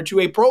contender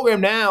to a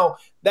program now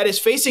that is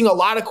facing a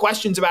lot of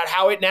questions about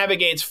how it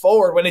navigates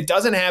forward when it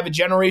doesn't have a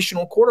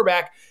generational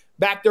quarterback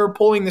back there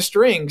pulling the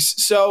strings.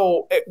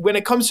 So when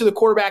it comes to the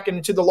quarterback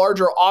and to the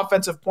larger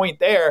offensive point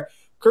there,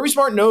 Kirby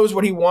Smart knows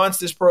what he wants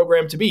this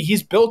program to be.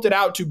 He's built it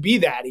out to be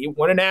that. He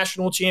won a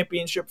national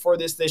championship for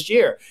this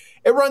year.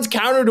 It runs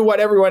counter to what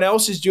everyone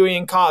else is doing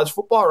in college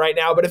football right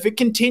now, but if it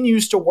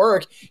continues to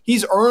work,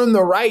 he's earned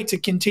the right to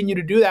continue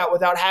to do that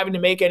without having to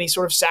make any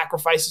sort of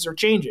sacrifices or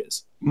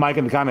changes. Mike,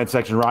 in the comment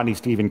section, Rodney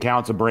Steven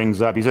Counts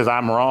brings up, he says,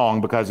 I'm wrong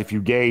because if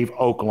you gave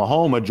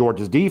Oklahoma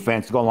Georgia's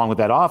defense to go along with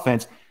that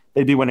offense,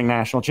 they'd be winning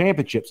national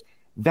championships.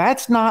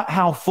 That's not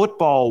how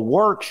football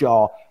works,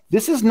 y'all.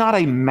 This is not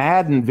a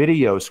Madden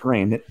video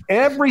screen.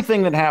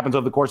 Everything that happens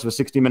over the course of a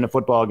 60-minute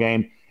football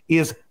game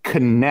is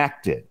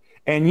connected.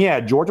 And, yeah,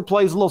 Georgia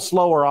plays a little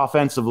slower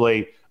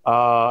offensively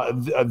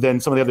than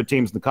some of the other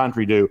teams in the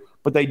country do,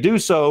 but they do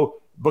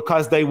so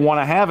because they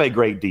want to have a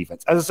great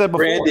defense. As I said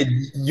before.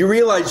 Brandon, you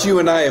realize you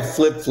and I have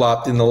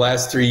flip-flopped in the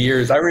last 3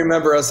 years. I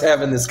remember us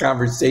having this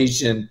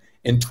conversation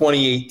in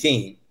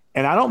 2018.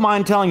 And I don't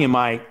mind telling you,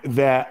 Mike,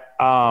 that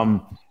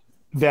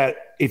that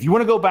if you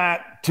want to go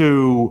back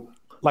to,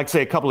 like,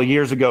 say, a couple of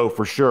years ago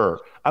for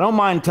sure, I don't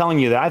mind telling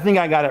you that I think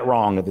I got it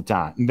wrong at the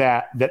time.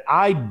 That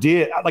I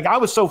did. Like, I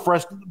was so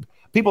frustrated.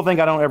 People think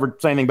I don't ever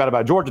say anything bad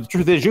about Georgia. The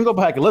truth is, you can go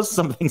back and listen to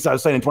some of the things I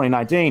was saying in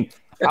 2019.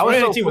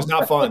 2019 was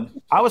not fun.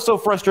 I was so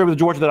frustrated with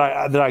Georgia that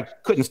I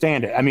couldn't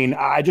stand it. I mean,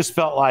 I just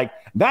felt like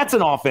that's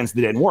an offense that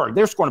didn't work.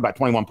 They're scoring about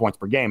 21 points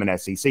per game in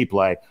SEC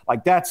play.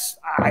 Like,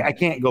 I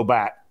can't go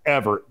back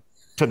ever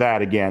to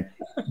that again.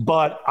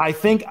 But I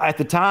think at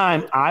the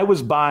time I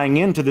was buying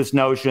into this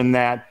notion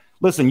that,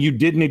 listen, you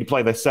did need to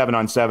play the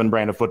 7-on-7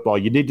 brand of football.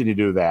 You did need to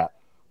do that.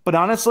 But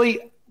honestly,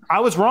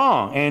 I was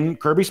wrong. And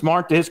Kirby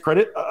Smart, to his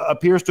credit,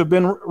 appears to have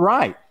been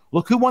right.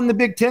 Look who won the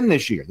Big Ten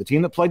this year, the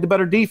team that played the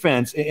better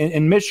defense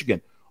in Michigan.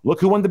 Look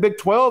who won the Big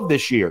 12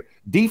 this year.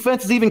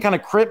 Defense has even kind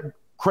of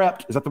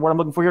crept, is that the word I'm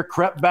looking for here?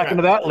 Crept back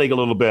into that league a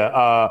little bit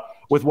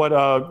with what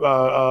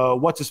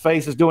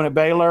what's-his-face is doing at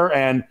Baylor.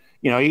 And,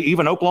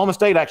 even Oklahoma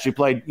State actually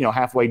played,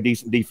 halfway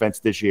decent defense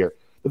this year.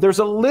 But there's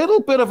a little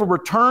bit of a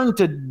return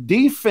to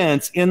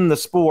defense in the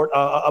sport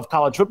of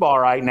college football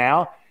right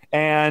now.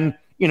 And,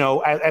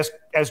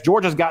 as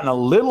Georgia's gotten a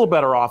little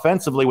better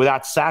offensively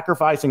without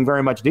sacrificing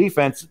very much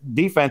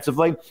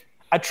defensively,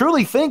 I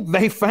truly think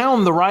they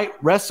found the right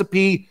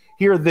recipe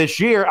here this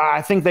year.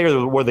 I think they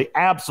were the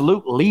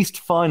absolute least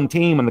fun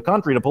team in the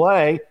country to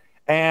play.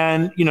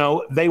 And,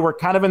 they were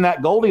kind of in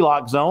that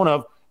Goldilocks zone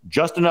of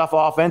just enough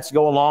offense to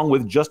go along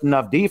with just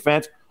enough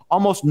defense.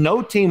 Almost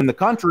no team in the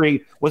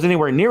country was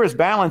anywhere near as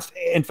balanced.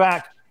 In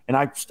fact, and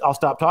I'll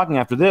stop talking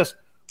after this,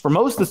 for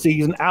most of the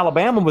season,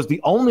 Alabama was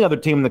the only other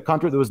team in the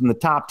country that was in the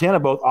top 10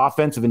 of both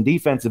offensive and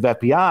defensive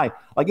FPI.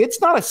 Like,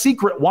 it's not a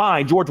secret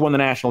why Georgia won the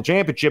national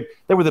championship.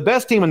 They were the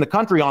best team in the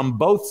country on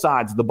both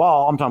sides of the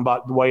ball. I'm talking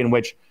about the way in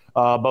which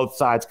both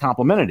sides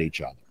complemented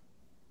each other.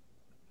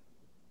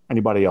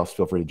 Anybody else,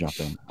 feel free to jump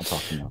in. I'm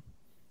talking now.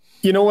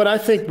 You know what I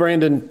think,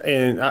 Brandon,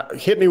 and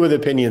hit me with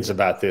opinions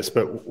about this,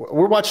 but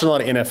we're watching a lot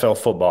of NFL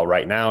football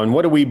right now. And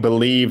what do we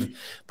believe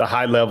the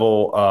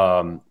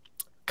high-level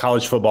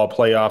college football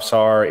playoffs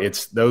are?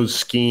 It's those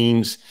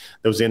schemes,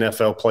 those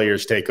NFL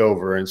players take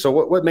over. And so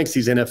what makes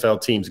these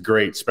NFL teams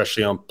great,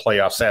 especially on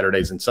playoff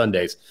Saturdays and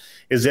Sundays,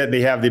 is that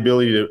they have the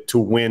ability to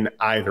win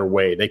either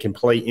way. They can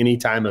play any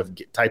type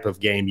of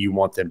game you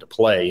want them to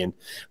play. And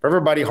for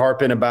everybody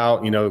harping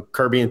about,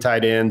 Kirby and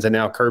tight ends and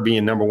now Kirby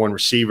and number one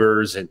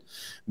receivers and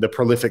the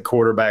prolific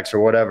quarterbacks or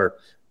whatever,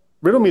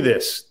 riddle me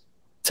this.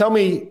 Tell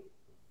me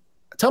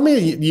a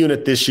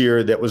unit this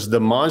year that was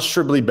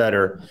demonstrably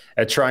better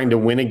at trying to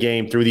win a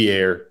game through the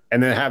air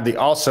and then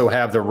also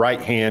have the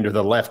right hand or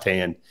the left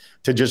hand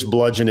to just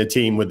bludgeon a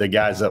team with the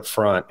guys up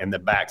front and the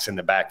backs in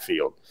the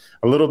backfield.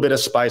 A little bit of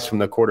spice from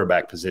the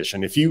quarterback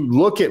position. If you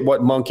look at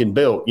what Monken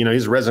built,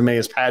 his resume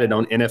is padded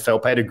on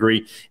NFL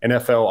pedigree,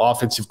 NFL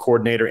offensive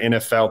coordinator,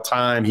 NFL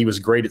time. He was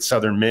great at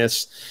Southern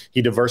Miss.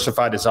 He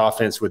diversified his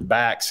offense with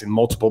backs and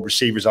multiple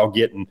receivers all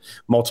getting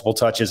multiple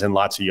touches and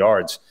lots of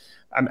yards.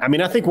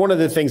 I think one of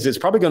the things that's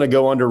probably going to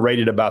go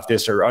underrated about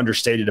this or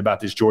understated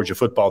about this Georgia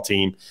football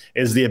team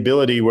is the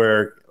ability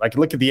where,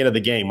 look at the end of the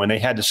game when they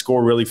had to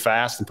score really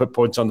fast and put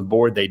points on the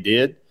board, they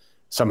did.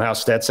 Somehow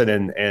Stetson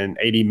and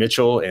A.D.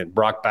 Mitchell and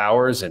Brock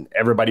Bowers and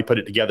everybody put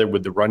it together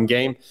with the run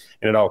game,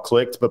 and it all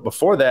clicked. But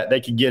before that, they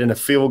could get in a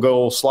field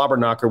goal slobber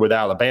knocker with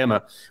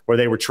Alabama where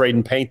they were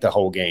trading paint the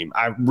whole game.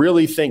 I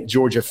really think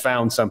Georgia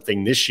found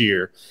something this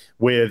year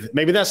with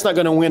maybe that's not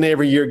going to win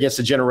every year against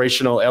a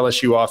generational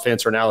LSU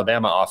offense or an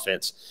Alabama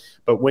offense.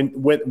 But when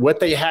what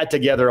they had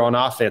together on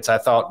offense, I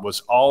thought was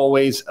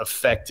always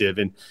effective.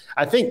 And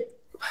I think,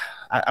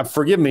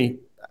 forgive me,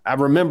 I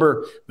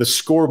remember the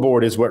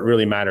scoreboard is what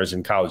really matters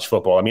in college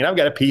football. I've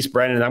got a piece,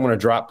 Brandon, I'm going to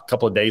drop a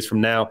couple of days from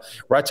now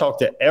where I talk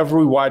to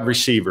every wide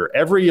receiver,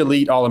 every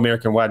elite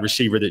All-American wide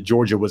receiver that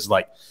Georgia was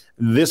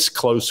this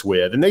close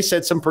with. And they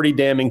said some pretty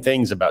damning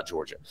things about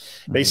Georgia.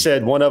 They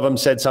said, one of them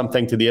said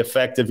something to the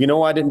effect of,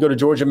 why I didn't go to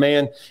Georgia,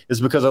 man,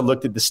 is because I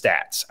looked at the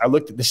stats. I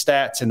looked at the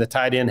stats and the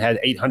tight end had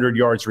 800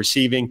 yards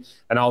receiving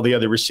and all the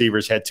other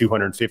receivers had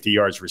 250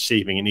 yards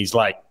receiving. And he's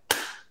like,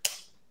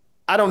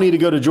 I don't need to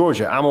go to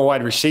Georgia. I'm a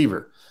wide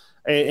receiver.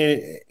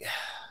 And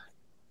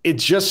it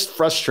just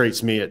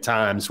frustrates me at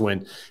times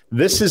when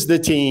this is the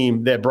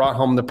team that brought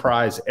home the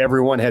prize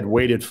everyone had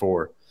waited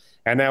for,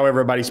 and now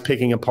everybody's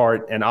picking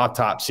apart and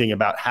autopsying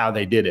about how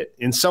they did it.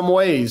 In some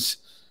ways,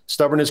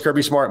 stubborn as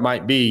Kirby Smart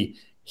might be,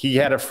 he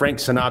had a Frank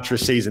Sinatra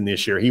season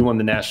this year. He won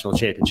the national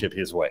championship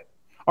his way.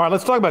 All right,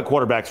 let's talk about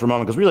quarterbacks for a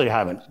moment because we really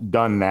haven't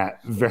done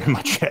that very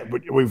much yet.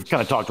 We've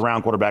kind of talked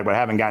around quarterback, but I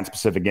haven't gotten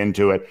specific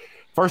into it.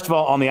 First of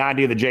all, on the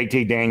idea that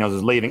JT Daniels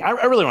is leaving, I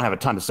really don't have a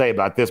ton to say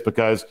about this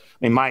because,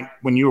 Mike,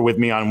 when you were with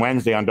me on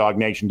Wednesday on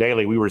DawgNation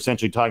Daily, we were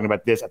essentially talking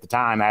about this at the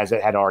time as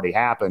it had already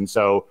happened.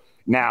 So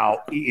now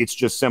it's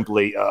just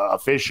simply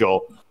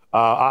official.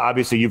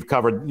 Obviously, you've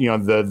covered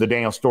the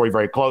Daniels story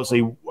very closely.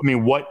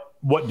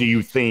 What do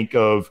you think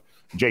of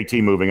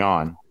JT moving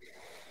on?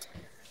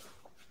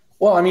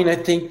 Well, I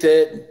think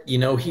that,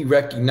 he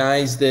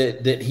recognized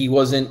that he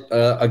wasn't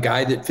a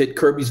guy that fit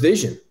Kirby's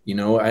vision.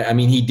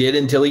 He did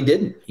until he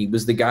didn't. He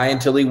was the guy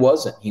until he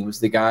wasn't. He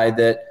was the guy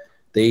that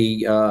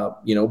they,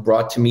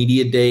 brought to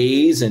media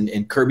days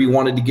and Kirby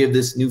wanted to give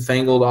this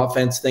newfangled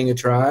offense thing a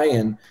try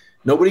and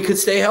nobody could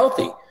stay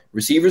healthy.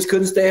 Receivers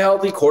couldn't stay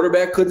healthy.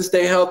 Quarterback couldn't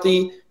stay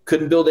healthy.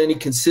 Couldn't build any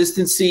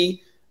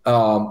consistency.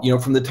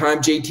 From the time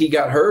JT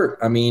got hurt,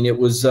 it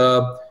was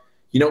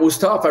it was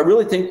tough. I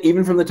really think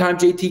even from the time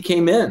JT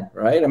came in,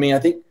 right? I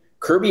think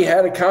Kirby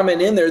had a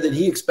comment in there that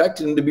he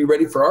expected him to be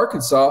ready for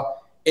Arkansas,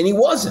 and he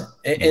wasn't.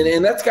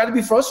 And that's got to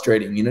be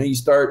frustrating. You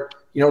start,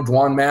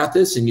 Dwan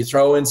Mathis, and you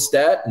throw in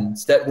Stet, and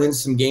Stet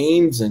wins some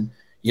games, and,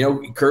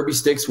 Kirby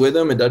sticks with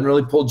him and doesn't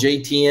really pull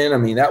JT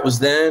in. That was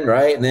then,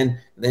 right? And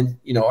then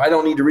I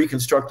don't need to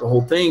reconstruct the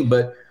whole thing,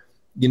 but,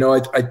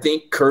 I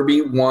think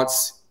Kirby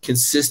wants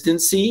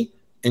consistency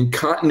and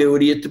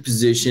continuity at the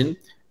position.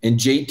 And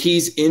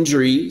JT's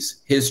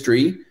injuries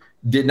history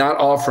did not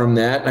offer him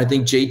that. And I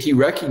think JT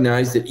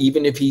recognized that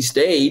even if he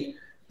stayed,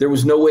 there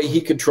was no way he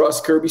could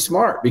trust Kirby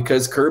Smart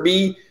because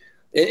Kirby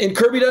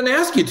doesn't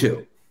ask you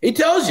to. He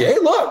tells you, hey,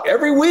 look,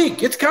 every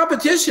week it's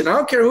competition. I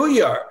don't care who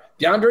you are.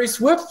 DeAndre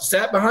Swift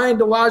sat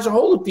behind Elijah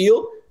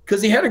Holyfield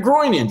because he had a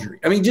groin injury.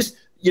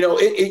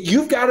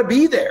 You've got to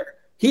be there.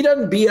 He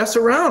doesn't BS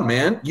around,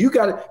 man. You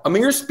got to –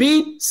 Amir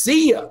Speed,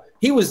 see ya.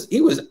 He was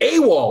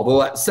AWOL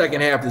the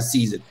second half of the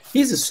season.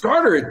 He's a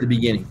starter at the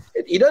beginning.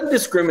 He doesn't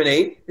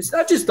discriminate. It's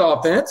not just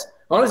offense.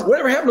 Honestly,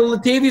 whatever happened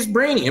to Latavius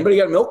Brainy? Anybody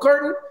got a milk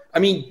carton?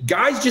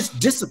 Guys just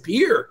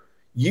disappear.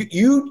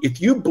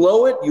 If you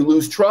blow it, you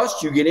lose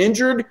trust, you get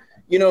injured.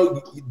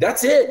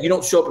 That's it. You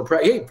don't show up at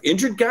practice. Hey,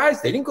 injured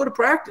guys, they didn't go to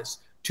practice.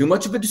 Too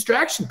much of a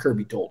distraction,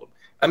 Kirby told them.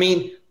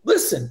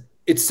 Listen,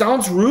 it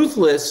sounds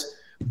ruthless,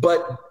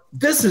 but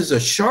this is a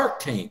Shark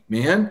Tank,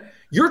 man.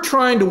 You're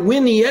trying to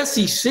win the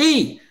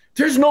SEC.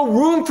 There's no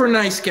room for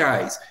nice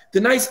guys. The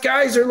nice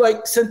guys are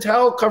like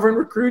Sentell covering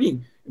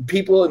recruiting.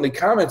 People in the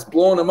comments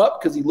blowing him up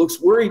because he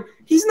looks worried.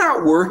 He's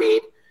not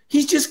worried.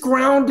 He's just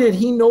grounded.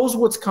 He knows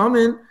what's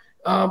coming,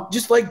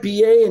 just like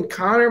BA and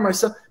Connor,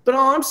 myself. But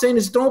all I'm saying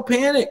is don't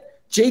panic.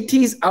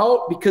 JT's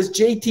out because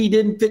JT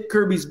didn't fit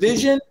Kirby's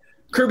vision.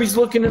 Kirby's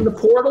looking in the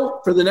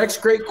portal for the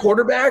next great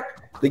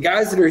quarterback. The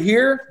guys that are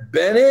here,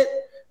 Bennett,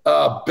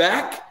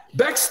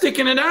 Beck's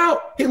sticking it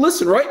out. Hey,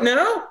 listen, right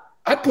now,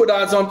 I put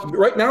odds on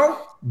right now,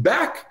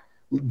 Beck.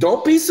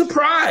 Don't be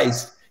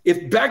surprised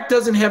if Beck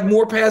doesn't have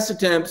more pass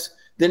attempts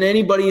than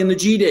anybody in the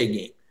G-Day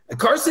game. And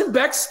Carson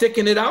Beck's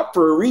sticking it out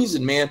for a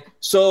reason, man.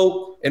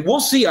 So, and we'll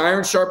see,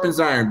 iron sharpens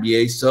iron,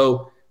 BA.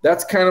 So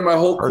that's kind of my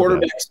whole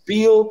quarterback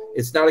spiel.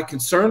 It's not a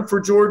concern for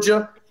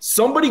Georgia.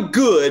 somebody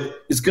good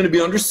is going to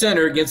be under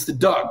center against the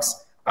Ducks.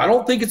 I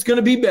don't think it's going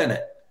to be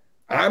Bennett.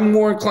 I'm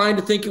more inclined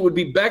to think it would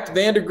be Beck,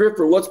 Vandergrift,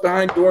 or what's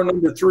behind door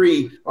number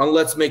 3 on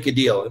Let's Make a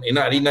Deal. And he's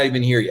not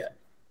even here yet.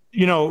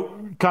 You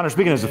know, Connor,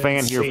 speaking as a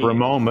fan here for a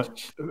moment,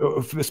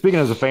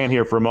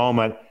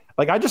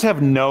 like I just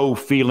have no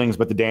feelings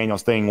about the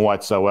Daniels thing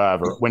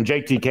whatsoever. When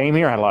JT came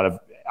here, I had a lot of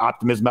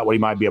optimism about what he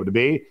might be able to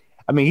be.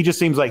 I mean, he just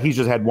seems like he's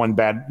just had one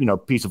bad,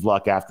 piece of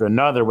luck after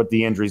another with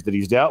the injuries that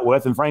he's dealt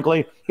with. And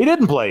frankly, he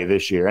didn't play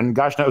this year. And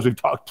gosh knows we've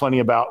talked plenty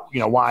about,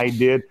 why he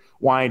did,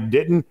 why he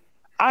didn't.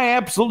 I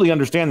absolutely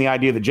understand the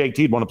idea that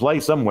JT'd want to play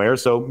somewhere.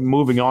 So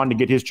moving on to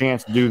get his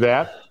chance to do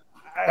that,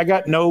 I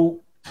got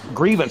no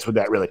grievance with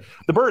that, really.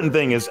 The Burton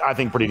thing is, I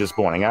think, pretty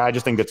disappointing. I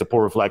just think that's a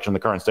poor reflection of the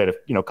current state of,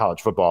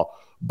 college football.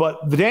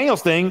 But the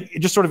Daniels thing, it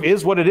just sort of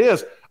is what it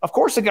is. Of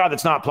course, the guy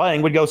that's not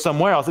playing would go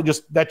somewhere else.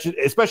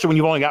 Especially when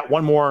you've only got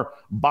one more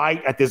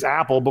bite at this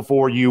apple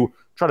before you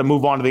try to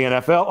move on to the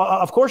NFL.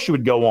 Of course, you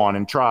would go on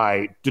and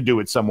try to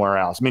do it somewhere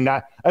else. I mean,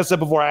 as I said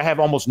before, I have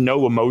almost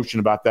no emotion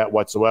about that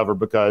whatsoever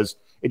because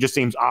it just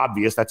seems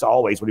obvious that's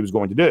always what he was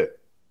going to do.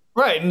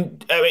 Right.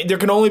 And I mean, there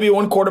can only be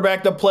one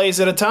quarterback that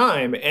plays at a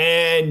time.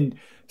 And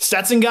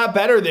Stetson got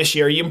better this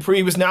year.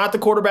 He was not the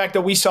quarterback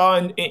that we saw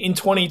in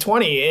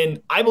 2020.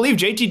 And I believe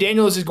JT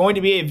Daniels is going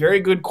to be a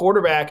very good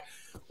quarterback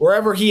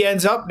wherever he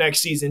ends up next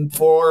season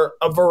for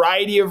a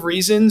variety of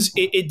reasons.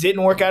 It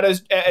didn't work out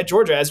at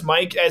Georgia, as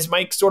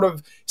Mike sort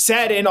of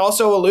said and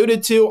also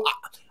alluded to.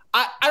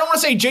 I don't want to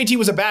say JT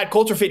was a bad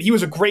culture fit. He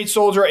was a great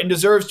soldier and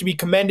deserves to be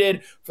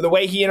commended for the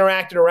way he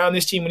interacted around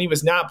this team when he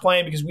was not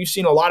playing, because we've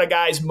seen a lot of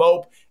guys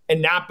mope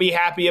and not be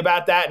happy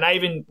about that. And I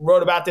even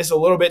wrote about this a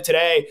little bit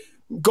today.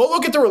 Go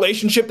look at the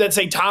relationship that,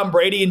 say, Tom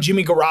Brady and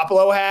Jimmy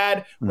Garoppolo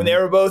had when they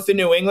were both in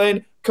New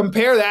England.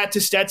 Compare that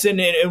to Stetson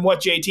and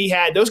what JT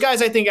had. Those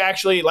guys, I think,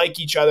 actually like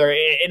each other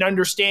and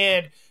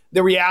understand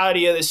the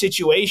reality of the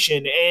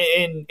situation.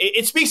 And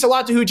it speaks a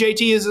lot to who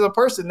JT is as a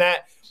person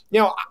that,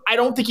 I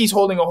don't think he's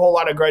holding a whole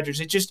lot of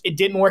grudges. It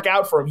didn't work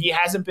out for him. He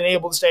hasn't been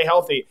able to stay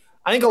healthy.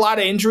 I think a lot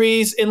of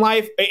injuries in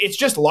life, it's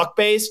just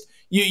luck-based.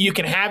 You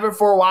can have it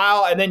for a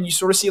while, and then you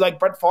sort of see like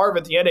Brett Favre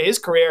at the end of his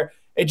career,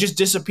 it just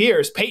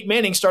disappears. Peyton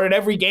Manning started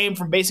every game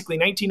from basically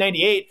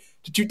 1998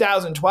 to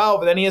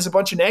 2012, and then he has a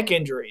bunch of neck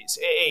injuries.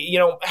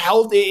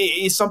 Health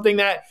is something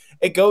that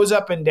it goes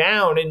up and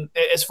down. And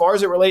as far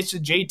as it relates to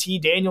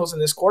JT Daniels in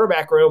this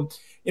quarterback room,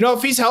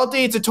 if he's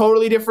healthy, it's a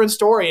totally different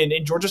story.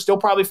 And Georgia still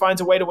probably finds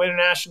a way to win a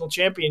national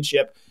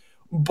championship.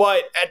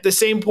 But at the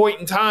same point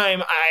in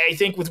time, I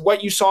think with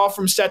what you saw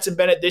from Stetson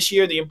Bennett this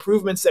year, the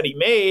improvements that he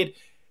made,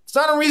 it's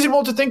not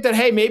unreasonable to think that,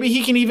 hey, maybe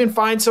he can even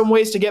find some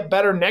ways to get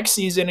better next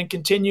season and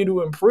continue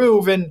to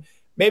improve and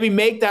maybe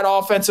make that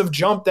offensive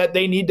jump that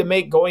they need to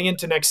make going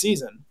into next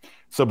season.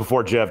 So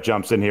before Jeff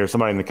jumps in here,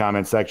 somebody in the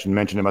comment section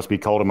mentioned it must be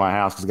cold in my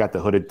house because I got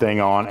the hooded thing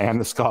on and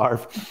the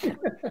scarf.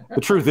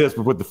 The truth is,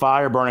 with the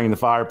fire burning in the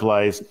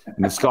fireplace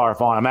and the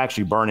scarf on, I'm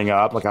actually burning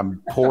up. Like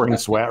I'm pouring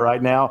sweat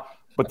right now.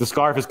 But the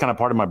scarf is kind of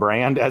part of my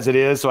brand as it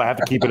is, so I have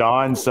to keep it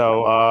on.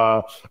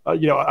 So,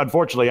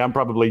 unfortunately, I'm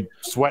probably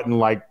sweating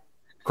like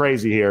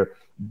crazy here,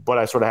 but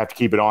I sort of have to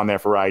keep it on there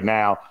for right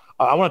now.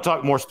 I want to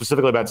talk more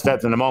specifically about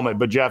Stetson in a moment,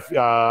 but Jeff,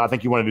 I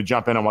think you wanted to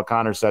jump in on what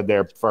Connor said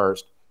there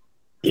first.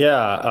 Yeah,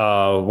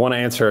 I want to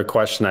answer a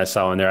question I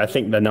saw in there. I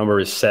think the number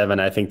is 7.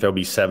 I think there'll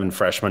be 7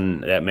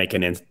 freshmen that make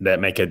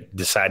a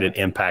decided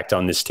impact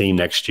on this team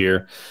next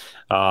year.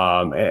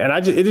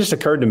 It just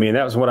occurred to me, and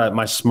that was what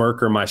my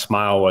smirk or my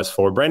smile was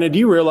for. Brandon, do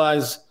you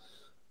realize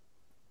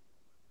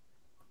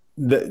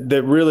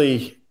that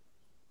really,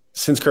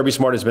 since Kirby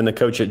Smart has been the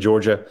coach at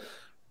Georgia,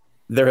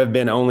 there have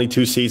been only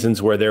 2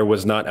 seasons where there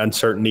was not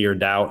uncertainty or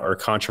doubt or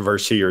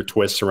controversy or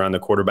twists around the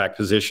quarterback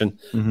position.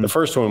 Mm-hmm. The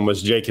first one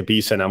was Jacob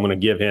Eason. I'm going to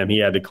give him. He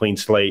had the clean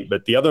slate.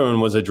 But the other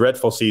one was a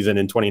dreadful season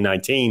in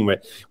 2019.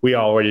 We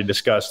already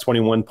discussed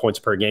 21 points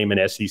per game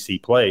in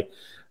SEC play.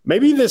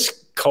 Maybe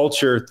this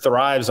culture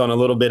thrives on a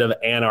little bit of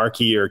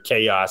anarchy or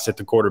chaos at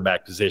the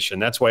quarterback position.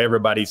 That's why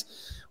everybody's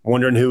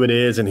wondering who it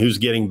is and who's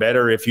getting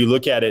better. If you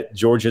look at it,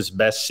 Georgia's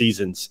best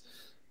seasons,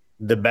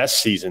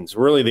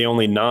 really the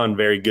only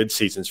non-very good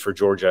seasons for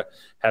Georgia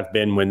have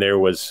been when there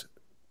was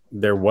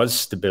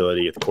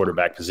stability at the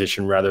quarterback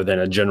position rather than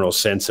a general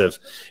sense of,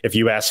 if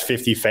you ask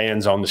 50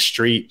 fans on the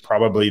street,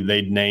 probably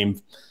they'd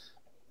name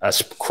a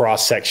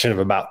cross-section of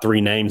about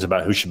 3 names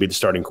about who should be the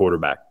starting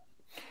quarterback.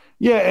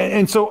 Yeah,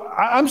 and so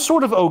I'm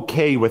sort of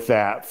okay with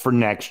that for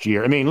next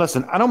year. I mean,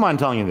 listen, I don't mind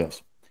telling you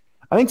this.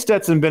 I think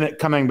Stetson Bennett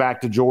coming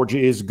back to Georgia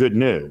is good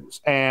news.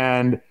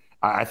 And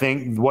I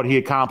think what he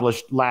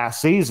accomplished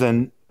last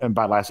season, and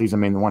by last season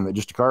I mean the one that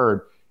just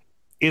occurred,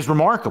 is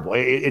remarkable.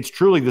 It's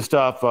truly the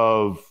stuff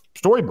of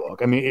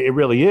storybook. I mean, it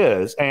really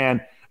is.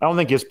 And I don't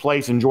think his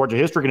place in Georgia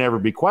history can ever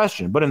be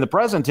questioned. But in the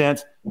present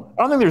tense,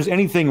 I don't think there's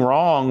anything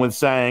wrong with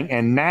saying,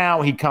 and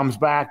now he comes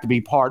back to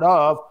be part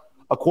of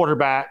a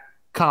quarterback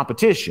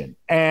competition.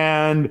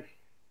 And,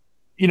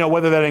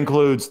 whether that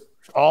includes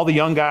all the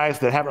young guys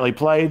that haven't really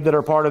played that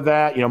are part of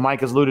that, Mike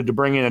has alluded to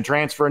bring in a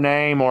transfer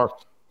name or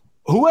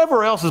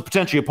whoever else is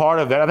potentially a part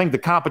of that, I think the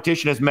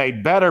competition is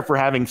made better for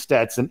having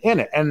Stetson in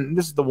it. And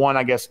this is the one,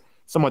 I guess,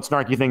 somewhat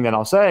snarky thing that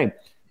I'll say,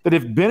 that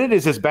if Bennett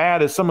is as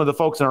bad as some of the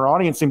folks in our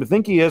audience seem to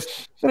think he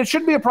is, then it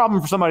shouldn't be a problem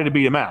for somebody to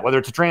beat him out, whether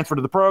it's a transfer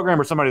to the program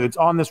or somebody that's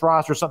on this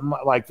roster or something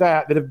like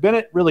that. That if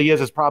Bennett really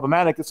is as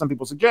problematic as some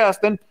people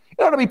suggest, then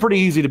it ought to be pretty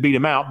easy to beat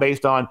him out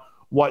based on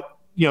what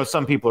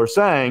some people are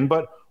saying.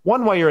 But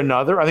one way or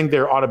another, I think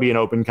there ought to be an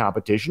open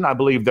competition. I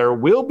believe there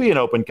will be an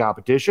open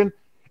competition.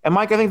 And,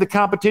 Mike, I think the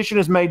competition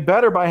is made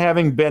better by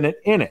having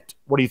Bennett in it.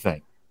 What do you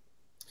think?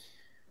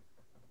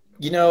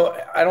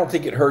 I don't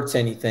think it hurts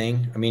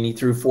anything. I mean, he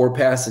threw 4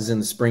 passes in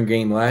the spring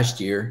game last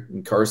year,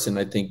 and Carson,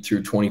 I think,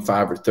 threw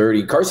 25 or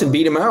 30. Carson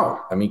beat him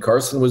out. I mean,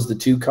 Carson was the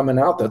 2 coming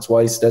out. That's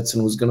why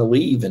Stetson was going to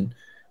leave. And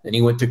then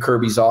he went to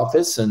Kirby's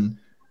office and,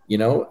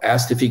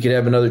 asked if he could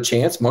have another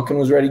chance. Monken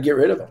was ready to get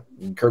rid of him.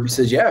 And Kirby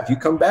says, yeah, if you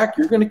come back,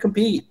 you're going to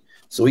compete.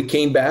 So he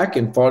came back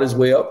and fought his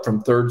way up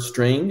from 3rd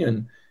string.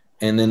 And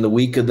then the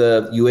week of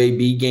the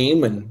UAB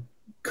game, and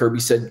Kirby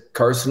said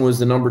Carson was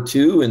the number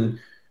 2. And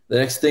the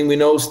next thing we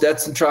know,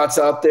 Stetson trots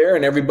out there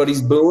and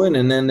everybody's booing.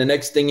 And then the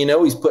next thing you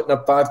know, he's putting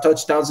up 5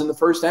 touchdowns in the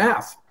first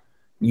half.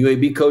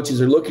 UAB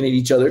coaches are looking at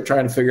each other,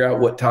 trying to figure out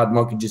what Todd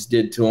Monken just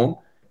did to him.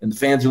 And the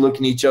fans are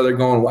looking at each other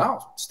going,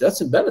 wow,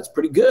 Stetson Bennett's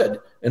pretty good.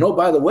 And, oh,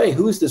 by the way,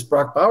 who is this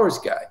Brock Bowers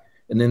guy?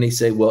 And then they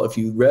say, well, if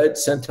you read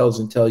Sentell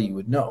and Tell, you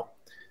would know.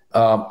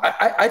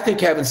 I think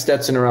having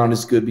Stetson around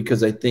is good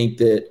because I think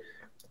that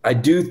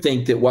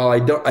while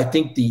I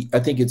think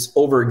it's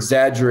over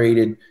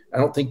exaggerated. I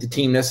don't think the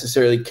team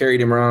necessarily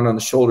carried him around on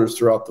the shoulders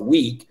throughout the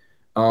week.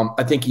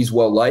 I think he's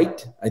well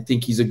liked. I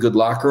think he's a good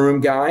locker room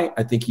guy.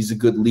 I think he's a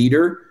good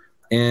leader.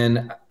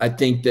 And I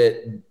think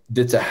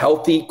that's a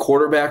healthy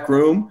quarterback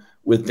room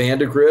with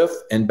Vandegrift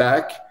and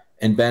Beck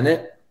and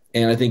Bennett.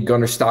 And I think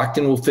Gunnar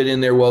Stockton will fit in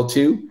there well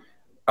too.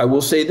 I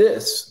will say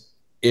this,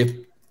 if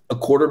a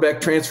quarterback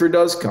transfer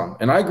does come,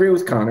 and I agree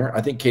with Connor,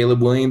 I think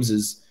Caleb Williams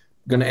is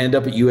going to end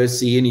up at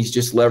USC, and he's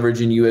just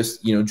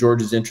leveraging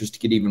Georgia's interest to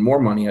get even more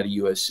money out of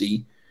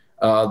USC.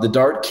 The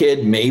Dart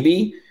kid,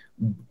 maybe.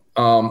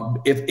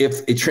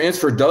 If a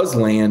transfer does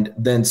land,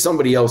 then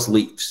somebody else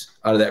leaves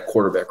out of that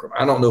quarterback room.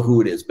 I don't know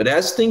who it is. But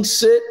as things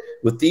sit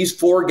with these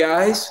 4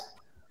 guys,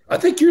 I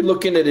think you're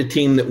looking at a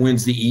team that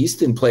wins the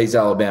East and plays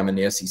Alabama in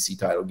the SEC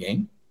title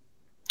game.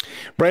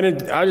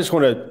 Brandon,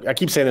 I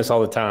keep saying this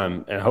all the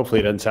time, and hopefully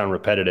it doesn't sound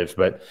repetitive,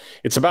 but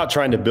it's about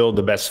trying to build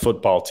the best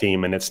football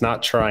team, and it's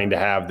not trying to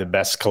have the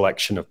best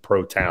collection of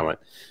pro talent.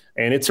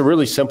 And it's a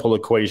really simple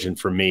equation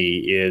for me.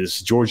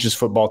 Is Georgia's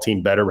football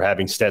team better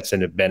having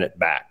Stetson and Bennett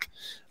back?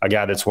 A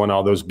guy that's won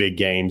all those big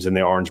games in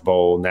the Orange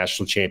Bowl,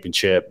 national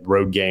championship,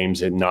 road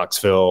games in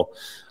Knoxville,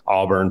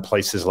 Auburn,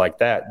 places like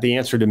that. The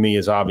answer to me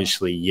is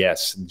obviously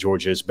yes,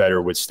 Georgia is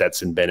better with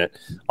Stetson Bennett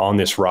on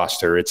this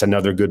roster. It's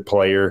another good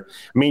player.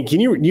 I mean, can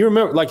you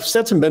remember, like, if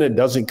Stetson Bennett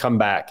doesn't come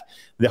back,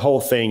 the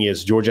whole thing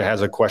is Georgia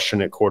has a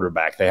question at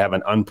quarterback. They have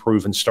an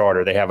unproven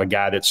starter. They have a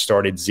guy that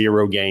started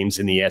 0 games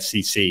in the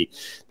SEC.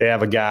 They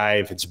have a guy,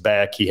 if it's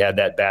Beck, he had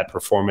that bad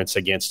performance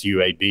against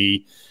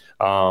UAB.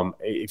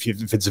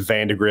 If it's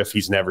Vandegrift,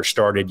 he's never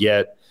started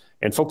yet.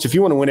 And, folks, if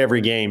you want to win every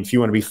game, if you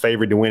want to be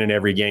favored to win in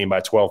every game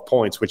by 12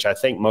 points, which I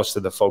think most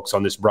of the folks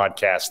on this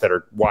broadcast that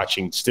are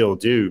watching still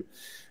do,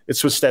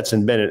 it's with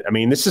Stetson Bennett. I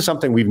mean, this is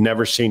something we've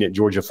never seen at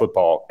Georgia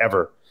football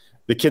ever.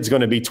 The kid's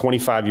going to be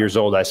 25 years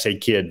old. I say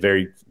kid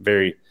very,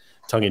 very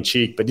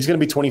tongue-in-cheek, but he's going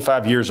to be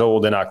 25 years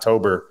old in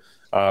October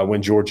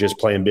when Georgia is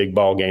playing big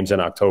ball games in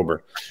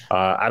October.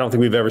 I don't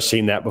think we've ever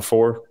seen that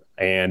before.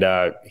 And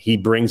he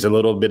brings a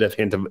little bit of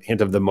hint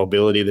of the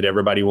mobility that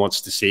everybody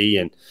wants to see.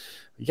 And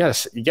you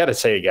got to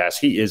say it, guys.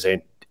 He is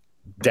a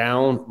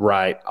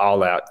downright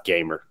all-out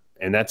gamer,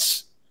 and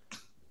that's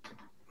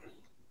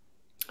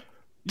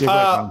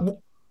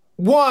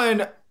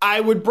one. I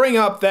would bring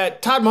up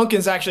that Todd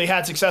Monken's actually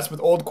had success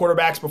with old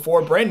quarterbacks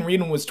before. Brandon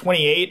Reedham was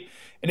 28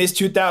 in his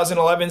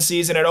 2011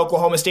 season at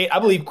Oklahoma State. I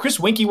believe Chris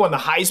Winkie won the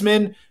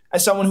Heisman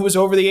as someone who was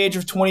over the age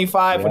of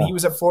 25 when he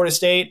was at Florida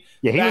State.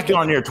 Yeah, he was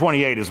going near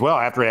 28 as well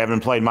after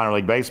having played minor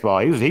league baseball.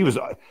 He was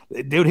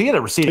dude, he had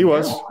a receding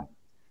hairline.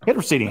 He had a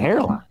receding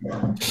hairline.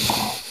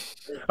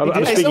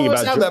 I'm speaking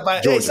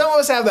about Georgia. Some of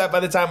us have that by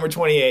the time we're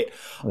 28.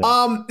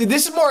 Yeah.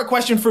 This is more a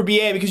question for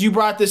BA because you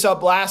brought this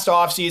up last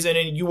offseason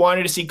and you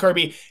wanted to see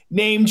Kirby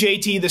name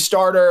JT the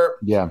starter.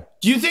 Yeah.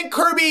 Do you think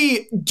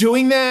Kirby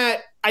doing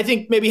that, I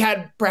think, maybe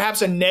had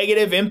perhaps a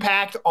negative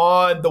impact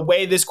on the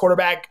way this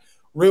quarterback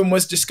room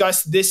was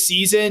discussed this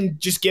season,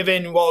 just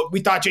given, well,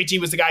 we thought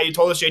JT was the guy. You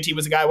told us JT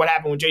was the guy. What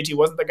happened when JT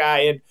wasn't the guy?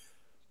 And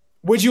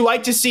would you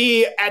like to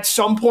see at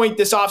some point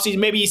this offseason,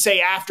 maybe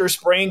say after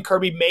spring,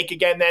 Kirby make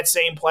again that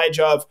same pledge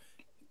of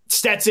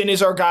Stetson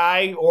is our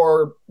guy,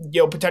 or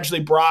potentially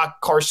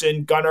Brock,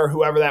 Carson, Gunnar,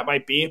 whoever that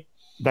might be?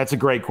 That's a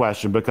great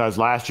question because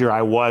last year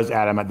I was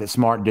adamant that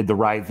Smart did the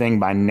right thing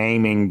by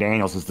naming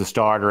Daniels as the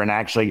starter and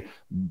actually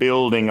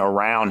building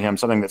around him,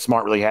 something that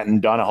Smart really hadn't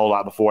done a whole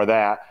lot before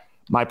that.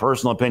 My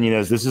personal opinion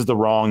is this is the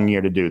wrong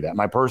year to do that.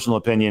 My personal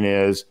opinion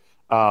is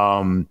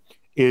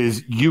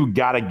is you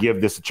got to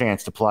give this a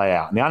chance to play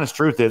out. And the honest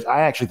truth is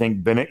I actually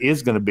think Bennett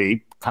is going to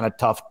be kind of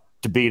tough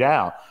to beat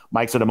out.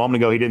 Mike said a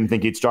moment ago he didn't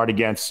think he'd start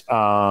against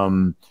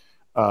Oregon.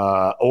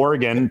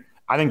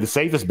 I think the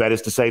safest bet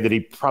is to say that he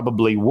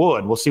probably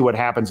would. We'll see what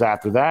happens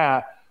after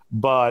that.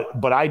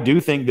 But I do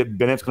think that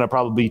Bennett's going to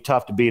probably be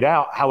tough to beat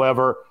out.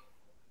 However,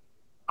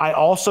 I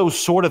also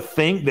sort of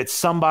think that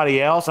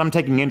somebody else – I'm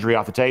taking injury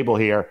off the table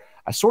here.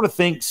 I sort of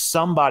think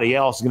somebody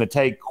else is going to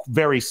take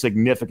very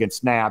significant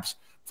snaps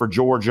for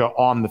Georgia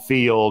on the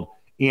field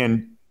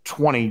in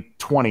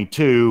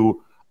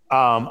 2022.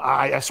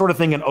 I sort of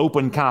think an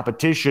open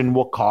competition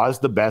will cause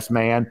the best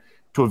man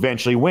to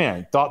eventually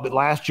win. Thought that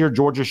last year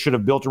Georgia should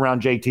have built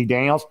around JT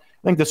Daniels.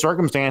 I think the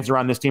circumstances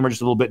around this team are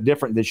just a little bit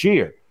different this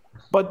year.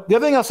 But the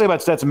other thing I'll say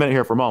about Stetson Bennett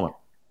here for a moment.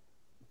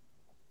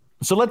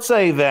 So let's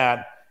say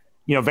that,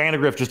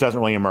 Vandegrift just doesn't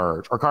really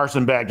emerge, or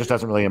Carson Beck just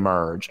doesn't really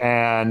emerge.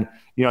 And,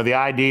 the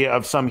idea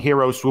of some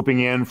hero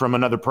swooping in from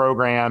another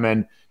program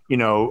and,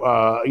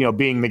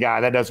 being the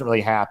guy, that doesn't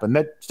really happen.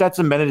 That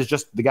Stetson Bennett is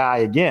just the guy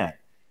again.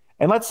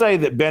 And let's say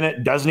that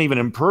Bennett doesn't even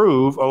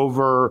improve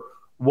over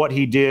what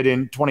he did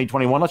in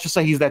 2021. Let's just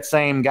say he's that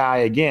same guy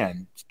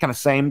again, kind of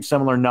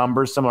similar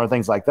numbers, similar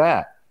things like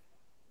that.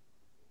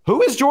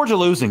 Who is Georgia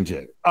losing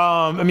to?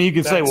 You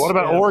can say, what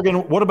about Oregon?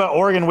 What about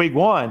Oregon week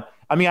 1?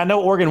 I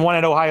know Oregon won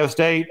at Ohio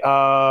State,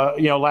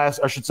 Ohio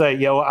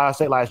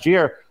State last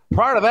year.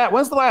 Prior to that,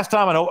 when's the last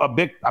time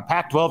a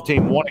Pac-12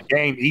 team won a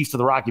game east of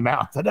the Rocky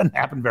Mountains? That doesn't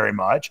happen very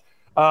much.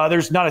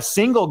 There's not a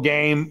single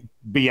game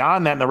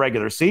beyond that in the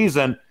regular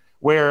season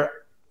where,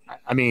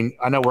 I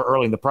know we're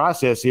early in the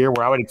process here,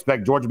 where I would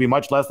expect Georgia to be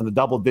much less than a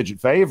double-digit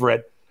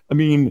favorite.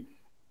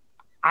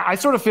 I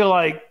sort of feel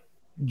like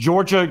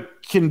Georgia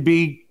can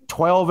be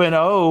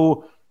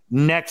 12-0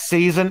 next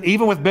season,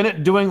 even with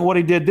Bennett doing what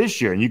he did this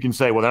year. And you can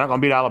say, well, they're not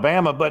going to beat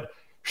Alabama, but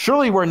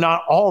surely we're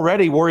not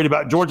already worried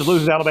about Georgia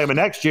losing to Alabama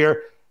next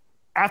year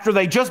after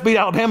they just beat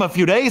Alabama a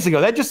few days ago.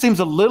 That just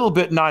seems a little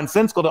bit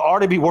nonsensical to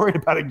already be worried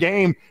about a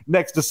game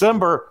next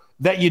December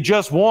that you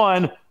just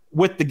won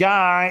with the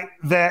guy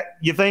that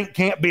you think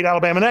can't beat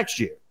Alabama next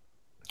year.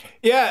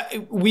 Yeah,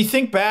 we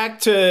think back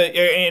to,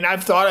 and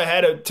I've thought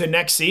ahead to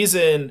next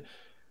season.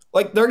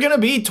 Like, they're going to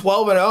be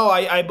 12-0,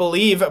 I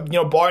believe,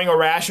 barring a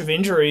rash of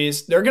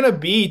injuries. They're going to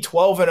be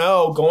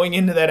 12-0 going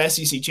into that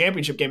SEC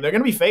championship game. They're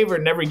going to be favored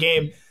in every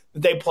game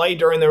that they play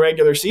during the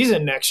regular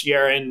season next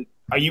year. And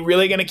are you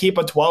really going to keep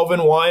a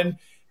 12-1?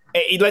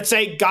 Let's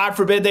say, God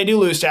forbid, they do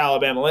lose to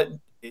Alabama.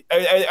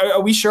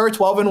 Are we sure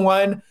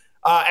 12-1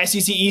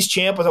 SEC East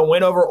champ with a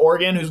win over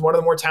Oregon, who's one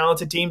of the more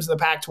talented teams in the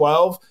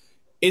Pac-12,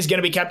 is going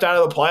to be kept out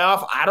of the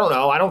playoff? I don't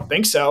know. I don't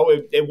think so.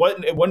 It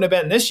wouldn't have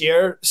been this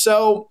year.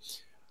 So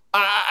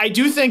I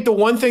do think the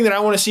one thing that I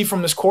want to see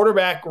from this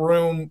quarterback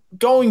room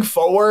going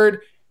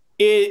forward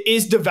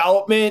is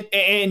development.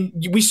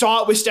 And we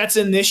saw it with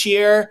Stetson this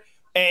year.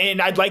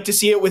 And I'd like to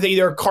see it with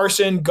either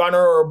Carson,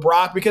 Gunner, or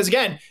Brock, because,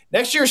 again,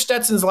 next year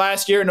Stetson's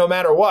last year no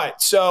matter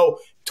what. So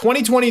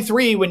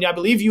 2023, when I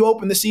believe you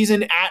open the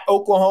season at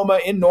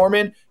Oklahoma in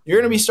Norman, you're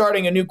going to be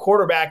starting a new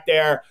quarterback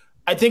there.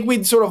 I think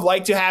we'd sort of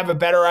like to have a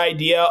better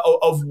idea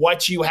of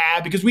what you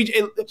have, because we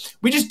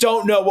just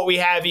don't know what we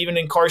have even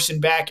in Carson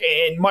Beck,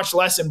 and much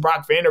less in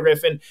Brock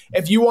Vandegrift. And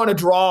if you want to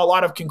draw a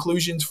lot of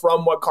conclusions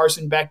from what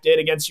Carson Beck did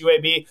against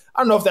UAB, I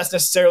don't know if that's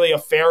necessarily a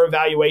fair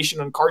evaluation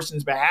on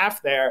Carson's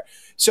behalf there.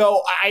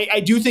 So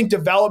I do think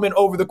development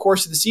over the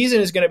course of the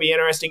season is going to be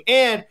interesting.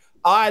 And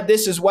I'll add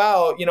this as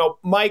well.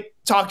 Mike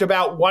talked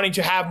about wanting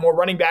to have more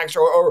running backs,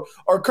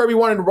 or Kirby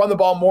wanted to run the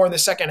ball more in the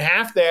second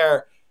half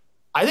there.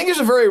 I think there's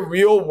a very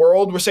real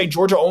world where, say,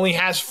 Georgia only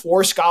has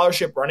 4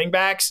 scholarship running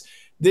backs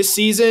this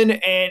season.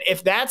 And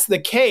if that's the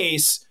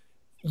case,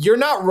 you're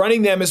not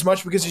running them as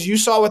much, because as you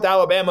saw with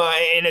Alabama,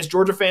 and as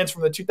Georgia fans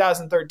from the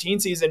 2013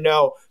 season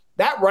know,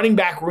 that running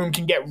back room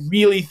can get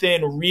really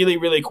thin really,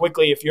 really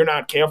quickly if you're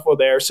not careful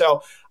there.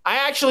 So I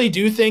actually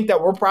do think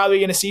that we're probably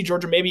going to see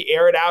Georgia maybe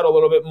air it out a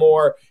little bit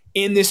more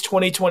in this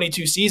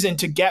 2022 season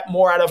to get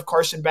more out of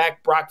Carson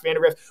Beck, Brock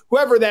Vandegrift,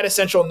 whoever that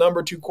essential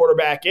number 2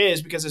 quarterback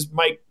is, because as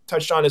Mike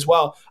touched on as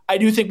well, I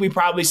do think we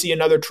probably see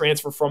another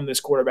transfer from this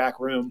quarterback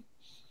room.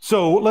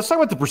 So let's talk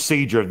about the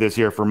procedure of this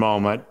here for a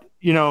moment.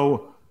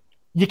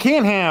 You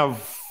can't have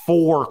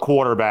 4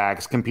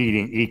 quarterbacks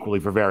competing equally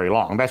for very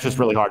long. That's just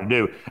really hard to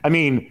do.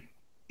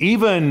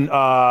 Even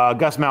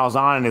Gus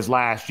Malzahn in his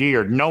last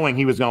year, knowing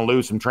he was going to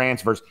lose some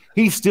transfers,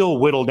 he still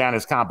whittled down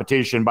his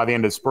competition by the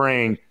end of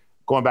spring,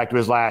 going back to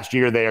his last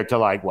year there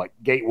to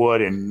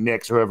Gatewood and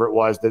Nix, whoever it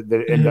was that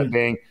ended up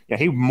being.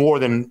 He more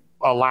than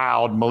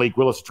allowed Malik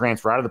Willis to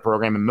transfer out of the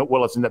program, and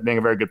Willis ended up being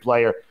a very good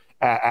player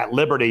at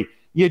Liberty.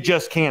 You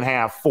just can't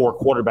have 4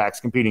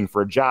 quarterbacks competing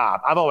for a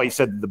job. I've always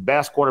said that the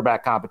best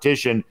quarterback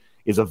competition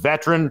is a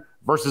veteran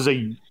versus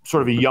a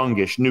sort of a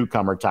youngish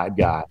newcomer type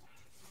guy.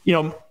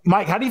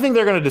 Mike, how do you think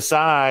they're going to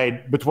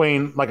decide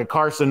between like a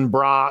Carson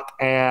Brock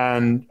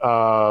and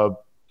a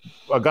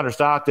Gunner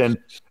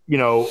Stockton,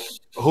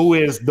 who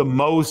is the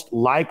most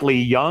likely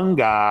young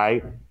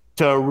guy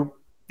to,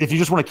 if you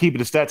just want to keep it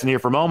to Stetson here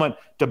for a moment,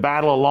 to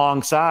battle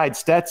alongside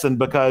Stetson?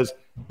 Because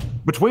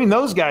between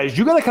those guys,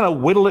 you got to kind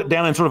of whittle it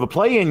down in sort of a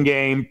play-in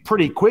game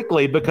pretty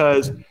quickly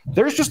because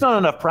there's just not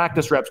enough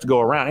practice reps to go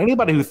around.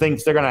 Anybody who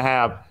thinks they're going to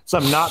have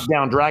some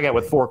knockdown drag-out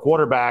with 4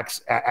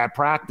 quarterbacks at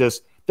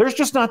practice, there's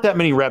just not that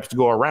many reps to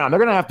go around. They're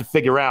going to have to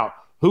figure out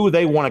who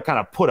they want to kind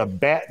of put a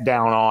bet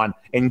down on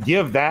and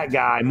give that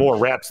guy more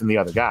reps than the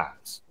other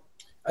guys.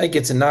 I think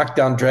it's a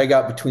knockdown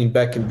drag-out between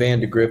Beck and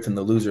Vandegrift, and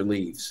the loser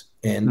leaves.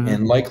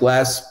 And like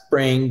last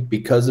spring,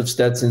 because of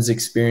Stetson's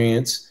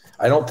experience,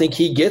 I don't think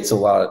he gets a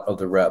lot of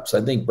the reps.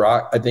 I think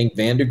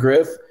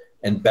Vandegrift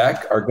and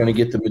Beck are going to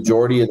get the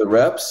majority of the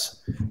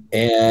reps,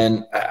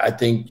 and I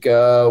think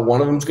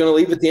one of them is going to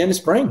leave at the end of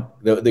spring.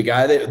 The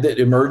guy that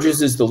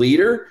emerges as the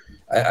leader,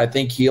 I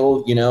think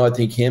he'll, I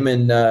think him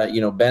and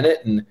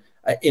Bennett and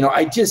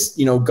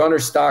Gunnar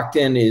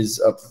Stockton is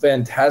a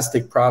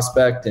fantastic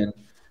prospect, and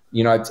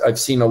I've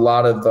seen a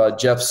lot of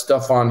Jeff's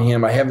stuff on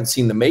him. I haven't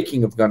seen the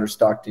making of Gunnar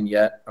Stockton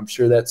yet. I'm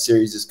sure that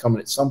series is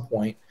coming at some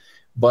point.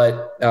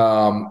 But,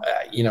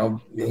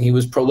 he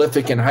was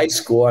prolific in high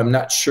school. I'm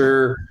not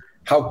sure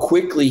how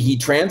quickly he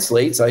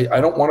translates. I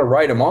don't want to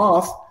write him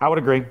off. I would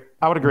agree.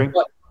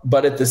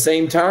 But at the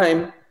same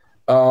time,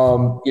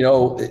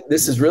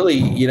 this is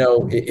really,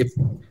 if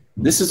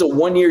this is a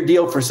 1-year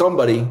deal for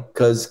somebody,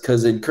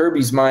 because in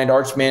Kirby's mind,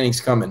 Arch Manning's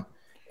coming.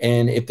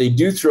 And if they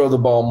do throw the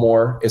ball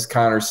more, as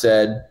Connor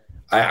said,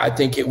 I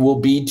think it will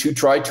be to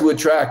try to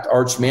attract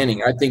Arch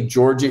Manning. I think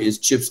Georgia is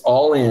chips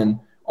all in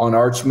on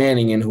Arch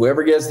Manning, and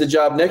whoever gets the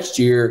job next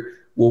year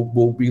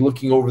will be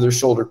looking over their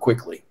shoulder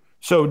quickly.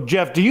 So,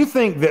 Jeff, do you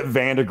think that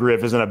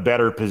Vandegrift is in a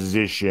better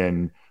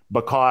position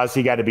because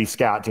he got to be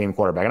scout team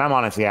quarterback? And I'm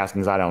honestly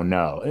asking because I don't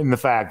know. In the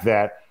fact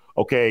that,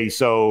 okay,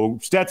 so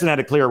Stetson had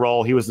a clear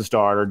role. He was the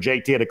starter.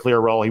 JT had a clear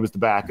role. He was the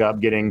backup,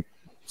 getting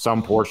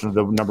some portion of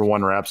the number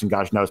 1 reps. And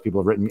gosh knows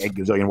people have written 8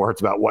 gazillion words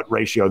about what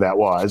ratio that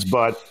was.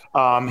 But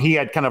he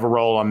had kind of a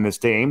role on this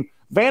team.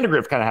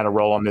 Vandegrift kind of had a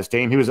role on this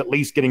team. He was at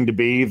least getting to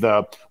be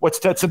what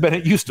Stetson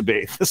Bennett used to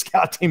be, the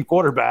scout team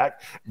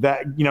quarterback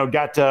that,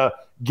 got to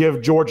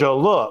give Georgia a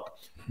look.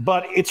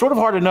 But it's sort of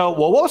hard to know,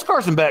 well, what was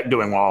Carson Beck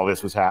doing while all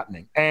this was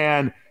happening?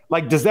 And,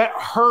 does that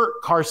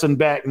hurt Carson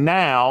Beck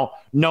now,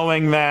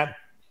 knowing that,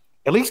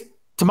 at least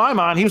to my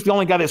mind, he was the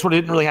only guy that sort of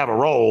didn't really have a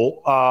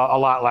role a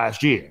lot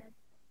last year?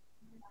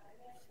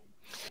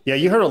 Yeah,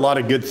 you heard a lot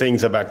of good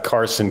things about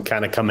Carson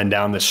kind of coming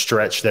down the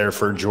stretch there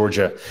for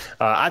Georgia.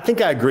 I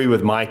think I agree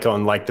with Mike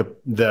on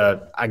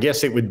I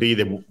guess it would be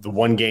the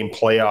 1-game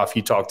playoff.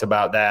 You talked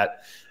about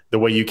that, the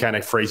way you kind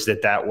of phrased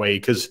it that way.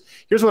 Because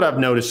here's what I've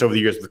noticed over the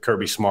years with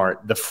Kirby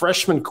Smart. The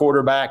freshman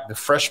quarterback, the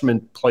freshman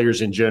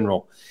players in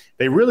general,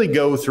 they really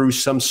go through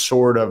some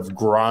sort of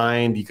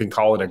grind. You can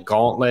call it a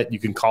gauntlet. You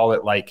can call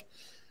it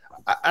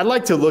I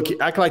like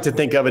to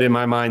think of it in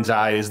my mind's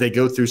eye as they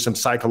go through some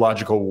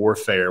psychological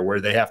warfare where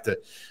you have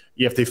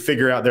to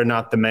figure out they're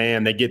not the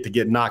man. They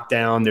get knocked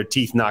down, their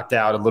teeth knocked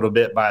out a little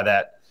bit by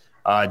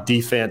that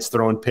defense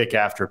throwing pick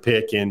after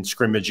pick in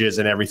scrimmages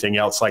and everything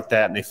else like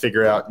that. And they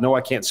figure out, no,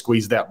 I can't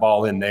squeeze that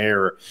ball in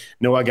there. Or,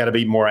 no, I got to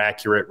be more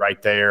accurate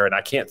right there. And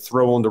I can't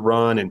throw on the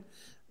run and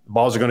the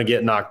balls are going to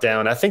get knocked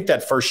down. I think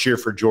that first year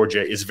for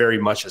Georgia is very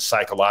much a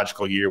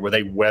psychological year where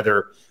they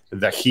weather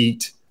the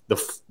heat,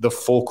 the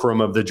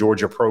fulcrum of the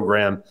Georgia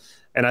program.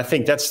 And I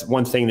think that's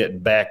one thing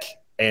that Beck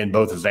and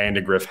both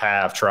Vandegrift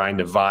have, trying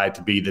to vie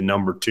to be the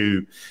number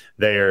 2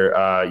 there.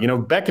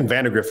 Beck and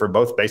Vandegrift are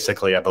both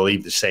basically, I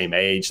believe, the same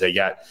age. They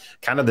got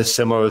kind of the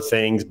similar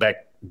things.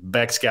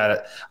 Beck's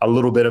got a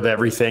little bit of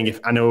everything.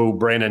 I know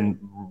Brandon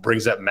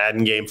brings up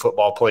Madden game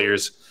football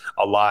players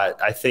a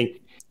lot. I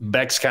think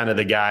Beck's kind of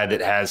the guy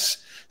that has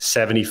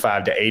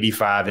 75 to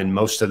 85 in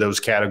most of those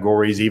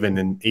categories, even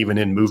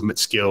in movement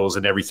skills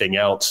and everything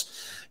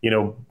else.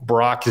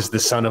 Brock is the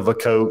son of a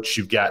coach.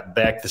 You've got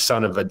Beck, the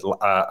son of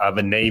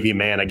a Navy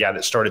man, a guy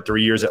that started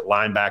 3 years at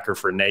linebacker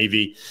for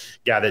Navy,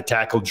 guy that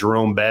tackled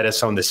Jerome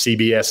Bettis on the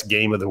CBS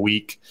Game of the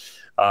Week,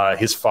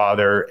 his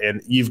father.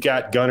 And you've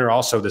got Gunnar,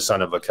 also the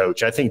son of a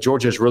coach. I think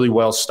Georgia is really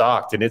well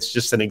stocked, and it's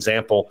just an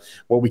example,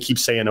 what we keep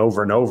saying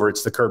over and over,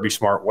 it's the Kirby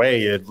Smart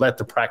way. Let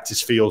the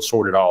practice field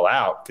sort it all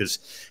out,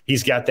 because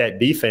he's got that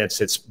defense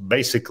that's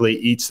basically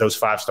eats those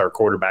 5-star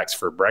quarterbacks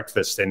for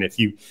breakfast. And if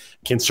you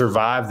can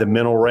survive the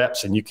mental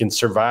reps and you can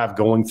survive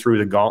going through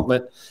the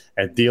gauntlet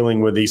and dealing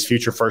with these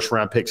future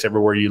first-round picks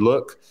everywhere you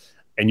look,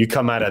 and you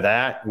come out of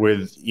that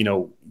with,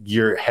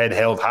 your head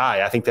held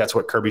high, I think that's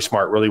what Kirby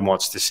Smart really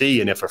wants to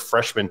see. And if a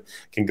freshman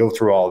can go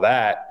through all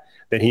that,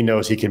 then he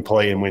knows he can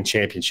play and win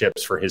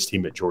championships for his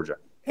team at Georgia.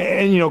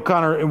 And,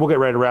 Connor, and we'll get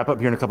ready to wrap up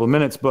here in a couple of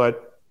minutes,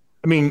 but,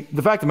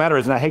 the fact of the matter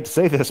is, and I hate to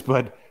say this,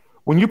 but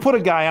when you put a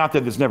guy out there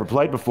that's never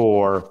played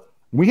before,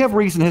 we have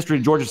recent history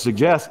in Georgia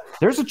suggests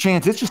there's a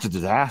chance it's just a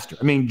disaster.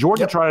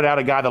 Georgia tried out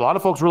a guy that a lot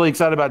of folks really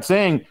excited about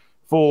seeing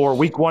for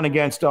week 1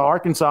 against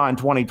Arkansas in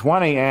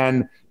 2020,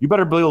 and you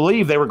better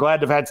believe they were glad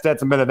to have had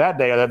Stetson Bennett that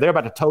day, or they're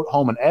about to tote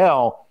home an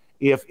L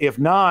if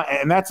not.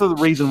 And that's the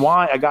reason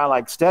why a guy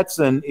like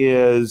Stetson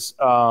is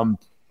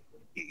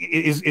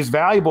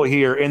valuable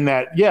here, in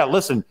that, yeah,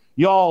 listen,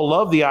 y'all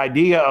love the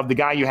idea of the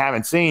guy you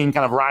haven't seen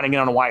kind of riding in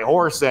on a white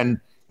horse and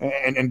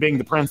and being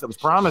the prince that was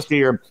promised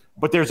here.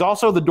 But there's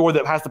also the door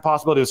that has the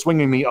possibility of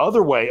swinging the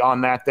other way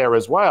on that there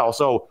as well.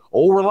 So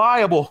old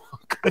reliable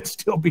could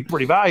still be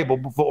pretty valuable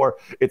before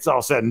it's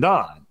all said and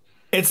done.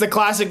 It's the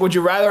classic, would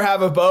you rather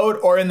have a boat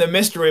or in the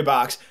mystery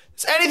box?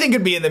 So anything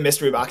could be in the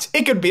mystery box.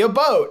 It could be a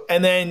boat.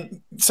 And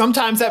then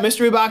sometimes that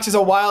mystery box is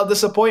a wild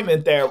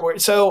disappointment there.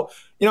 So,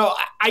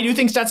 I do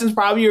think Stetson's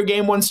probably your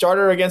game one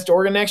starter against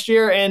Oregon next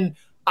year. And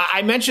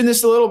I mentioned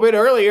this a little bit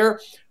earlier.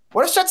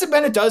 What if Stetson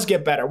Bennett does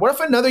get better? What if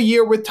another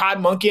year with Todd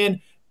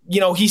Monken,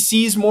 he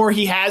sees more,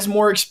 he has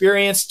more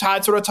experience?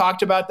 Todd sort of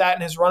talked about that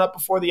in his run-up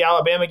before the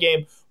Alabama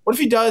game. What if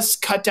he does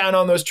cut down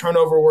on those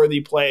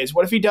turnover-worthy plays?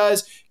 What if he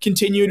does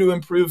continue to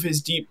improve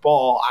his deep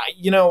ball?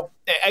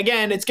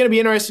 Again, it's going to be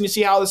interesting to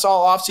see how this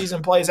all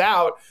offseason plays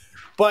out.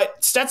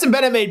 But Stetson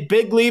Bennett made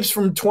big leaps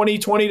from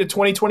 2020 to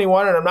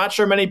 2021, and I'm not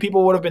sure many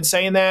people would have been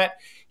saying that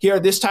here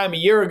this time a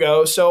year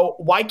ago. So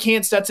why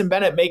can't Stetson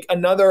Bennett make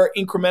another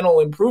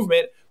incremental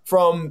improvement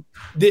from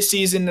this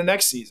season to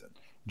next season?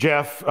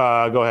 Jeff,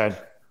 go ahead.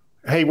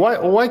 Hey,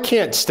 why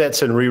can't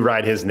Stetson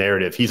rewrite his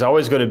narrative? He's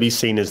always going to be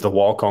seen as the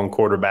walk-on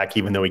quarterback,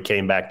 even though he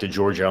came back to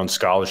Georgia on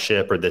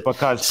scholarship or the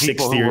because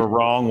people who were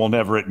wrong will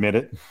never admit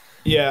it.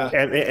 Yeah,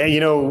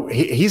 and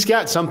he's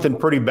got something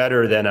pretty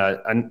better than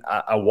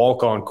a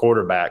walk-on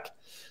quarterback.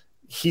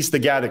 He's the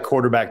guy that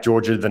quarterbacked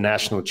Georgia to the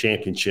national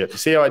championship.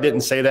 See how I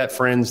didn't say that,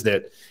 friends,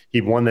 that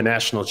he won the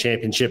national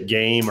championship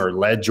game or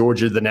led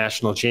Georgia to the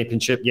national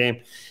championship game?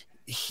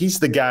 He's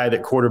the guy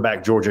that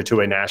quarterbacked Georgia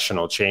to a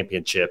national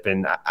championship.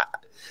 And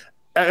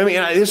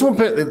there's one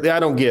that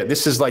I don't get.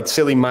 This is like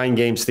silly mind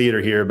games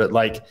theater here, but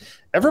like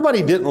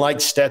everybody didn't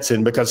like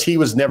Stetson because he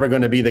was never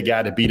going to be the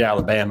guy to beat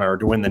Alabama or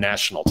to win the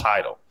national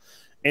title.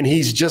 And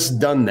he's just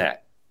done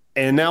that.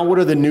 And now what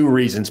are the new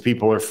reasons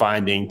people are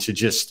finding to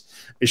just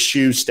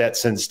eschew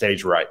Stetson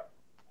stage right?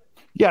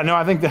 Yeah, no,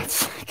 I think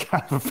that's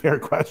kind of a fair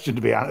question,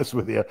 to be honest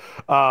with you.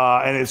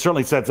 And it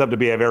certainly sets up to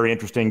be a very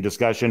interesting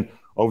discussion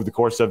over the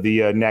course of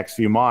the next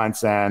few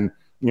months. And,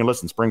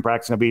 listen, spring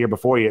practice is going to be here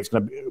before you. It's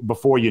going to be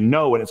before you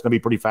know it. It's going to be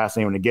pretty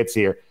fascinating when it gets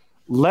here.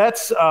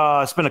 Let's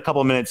spend a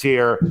couple of minutes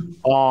here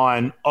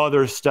on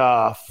other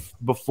stuff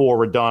before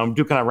we're done. We'll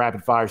do kind of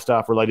rapid fire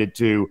stuff related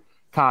to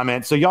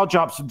comments. So y'all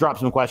drop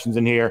some questions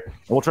in here,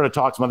 and we'll try to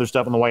talk some other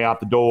stuff on the way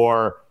out the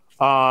door.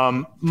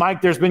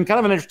 Mike, there's been kind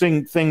of an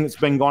interesting thing that's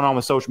been going on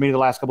with social media the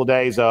last couple of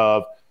days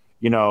of,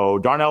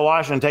 Darnell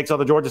Washington takes all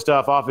the Georgia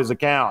stuff off his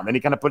account, and he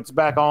kind of puts it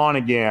back on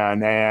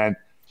again. And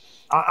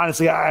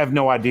honestly, I have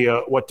no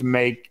idea what to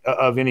make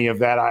of any of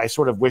that. I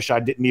sort of wish I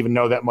didn't even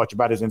know that much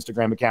about his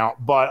Instagram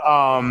account. But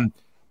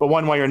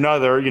one way or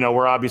another,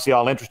 we're obviously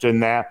all interested in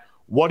that.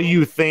 What do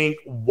you think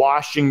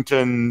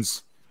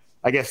Washington's,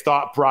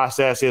 thought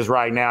process is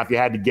right now, if you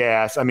had to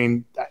guess? I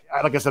mean,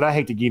 like I said, I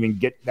hate to even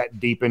get that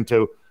deep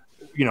into,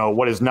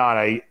 what is not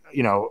a,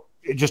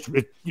 just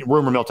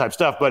rumor mill type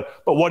stuff. But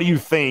what do you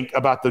think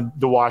about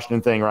the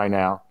Washington thing right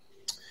now?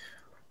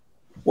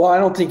 Well, I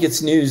don't think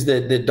it's news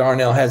that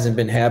Darnell hasn't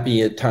been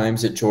happy at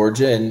times at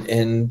Georgia.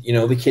 And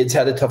the kid's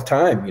had a tough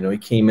time. He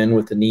came in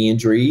with a knee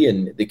injury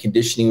and the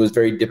conditioning was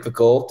very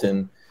difficult.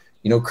 And,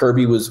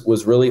 Kirby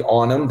was really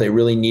on him. They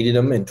really needed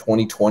him in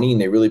 2020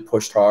 and they really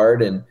pushed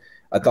hard. And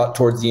I thought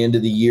towards the end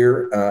of the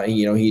year,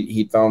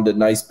 he found a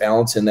nice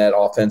balance in that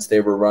offense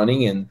they were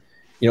running. And,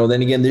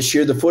 then again, this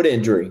year, the foot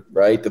injury,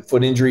 right? The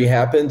foot injury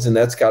happens, and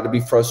that's got to be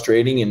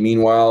frustrating. And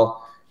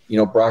meanwhile,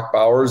 Brock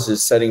Bowers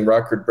is setting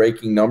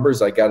record-breaking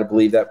numbers. I got to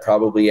believe that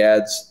probably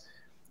adds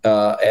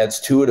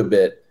to it a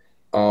bit.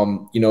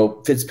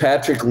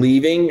 Fitzpatrick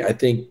leaving, I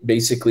think,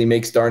 basically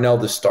makes Darnell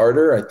the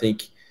starter. I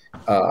think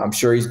I'm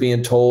sure he's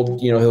being told,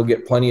 he'll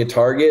get plenty of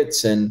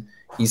targets, and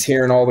he's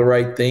hearing all the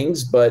right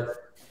things. But,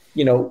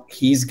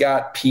 he's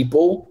got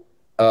people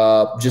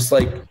just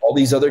like all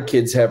these other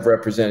kids have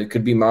represented.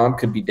 Could be mom,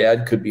 could be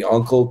dad, could be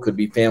uncle, could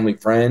be family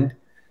friend.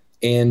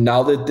 And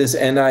now that this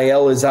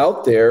NIL is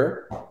out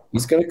there,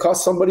 he's going to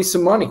cost somebody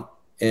some money.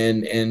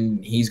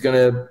 And he's going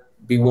to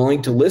be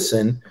willing to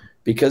listen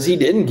because he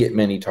didn't get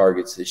many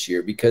targets this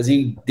year, because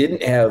he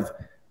didn't have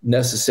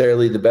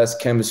necessarily the best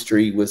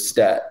chemistry with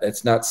Stet.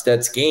 That's not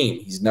Stet's game.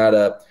 He's not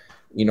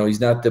he's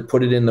not the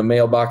put it in the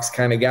mailbox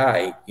kind of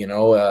guy,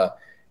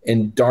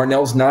 and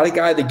Darnell's not a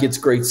guy that gets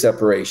great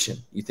separation.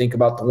 You think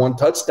about the one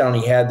touchdown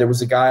he had, there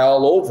was a guy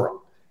all over him.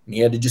 And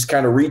he had to just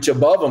kind of reach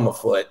above him a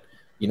foot.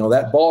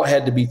 That ball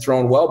had to be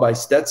thrown well by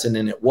Stetson,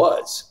 and it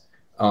was.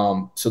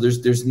 So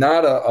there's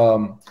not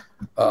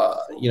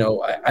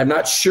I'm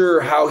not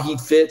sure how he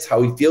fits,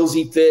 how he feels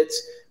he fits,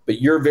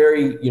 but you're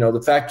very,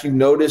 the fact you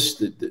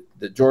noticed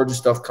the Georgia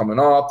stuff coming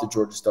off, the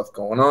Georgia stuff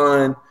going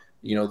on,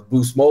 the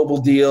Boost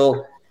Mobile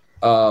deal.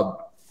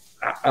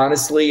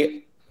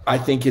 Honestly, I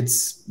think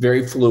it's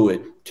very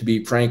fluid, to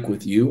be frank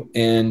with you,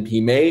 and he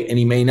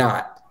may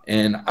not.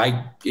 And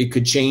it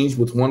could change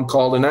with one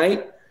call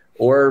tonight,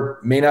 or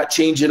may not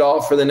change at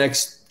all for the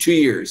next 2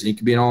 years. And he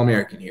could be an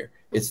All-American here.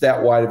 It's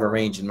that wide of a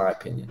range, in my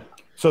opinion.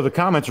 So the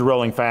comments are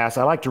rolling fast.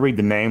 I like to read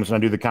the names when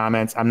I do the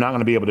comments. I'm not going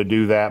to be able to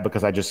do that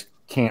because I just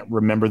can't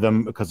remember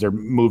them because they're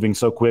moving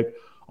so quick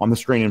on the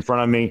screen in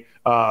front of me.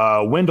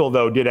 Wendell,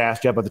 though, did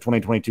ask you about the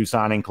 2022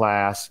 signing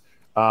class.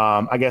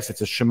 I guess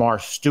it's a Shamar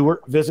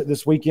Stewart visit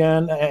this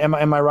weekend. Am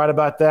I right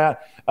about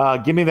that?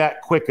 Give me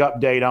that quick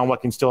update on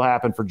what can still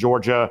happen for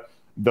Georgia.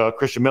 The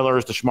Christian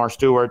Millers, the Shamar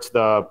Stewarts, you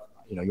want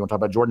to talk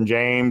about Jordan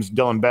James,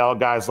 Dylan Bell,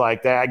 guys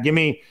like that. Give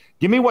me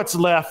what's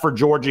left for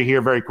Georgia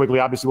here very quickly.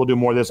 Obviously, we'll do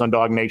more of this on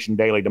DawgNation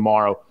Daily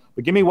tomorrow.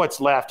 But give me what's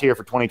left here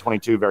for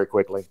 2022 very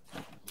quickly.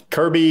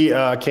 Kirby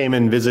came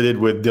and visited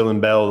with Dylan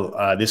Bell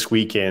this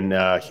week in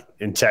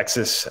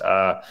Texas.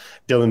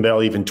 Dylan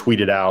Bell even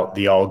tweeted out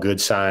the all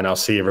good sign. I'll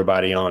see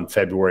everybody on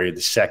February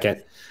the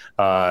 2nd.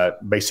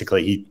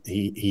 Basically,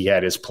 he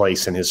had his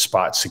place and his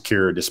spot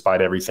secure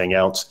despite everything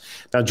else.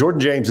 Now,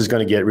 Jordan James is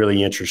going to get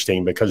really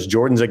interesting because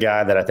Jordan's a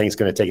guy that I think is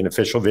going to take an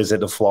official visit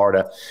to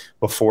Florida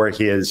before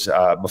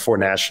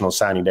National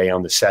Signing Day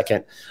on the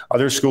 2nd.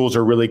 Other schools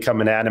are really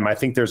coming at him. I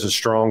think there's a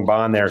strong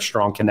bond there, a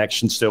strong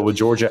connection still with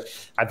Georgia.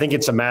 I think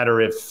it's a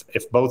matter if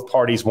both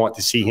parties want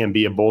to see him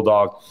be a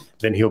Bulldog,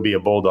 then he'll be a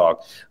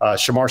Bulldog.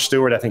 Shamar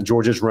Stewart, I think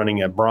Georgia's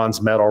running a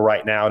bronze medal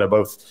right now to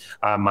both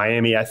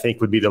Miami, I think,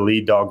 would be the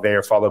lead dog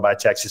there, followed by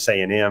Texas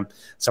A&M.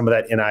 Some of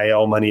that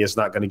NIL money is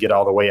not going to get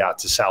all the way out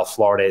to South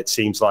Florida, it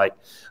seems like.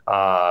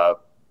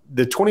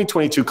 The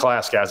 2022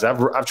 class, guys,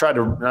 I've tried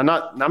to –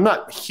 I'm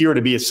not here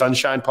to be a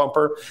sunshine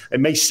pumper.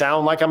 It may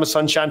sound like I'm a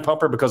sunshine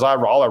pumper because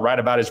all I write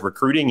about is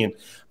recruiting. And,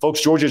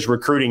 folks, Georgia's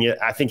recruiting,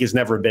 I think, has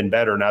never been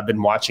better. And I've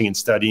been watching and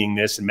studying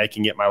this and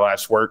making it my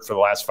life's work for the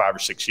last 5 or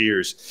 6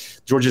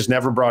 years. Georgia's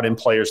never brought in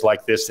players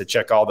like this that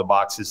check all the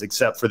boxes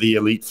except for the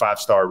elite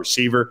 5-star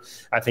receiver.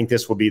 I think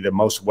this will be the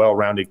most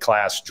well-rounded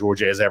class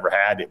Georgia has ever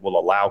had. It will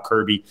allow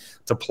Kirby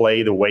to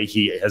play the way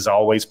he has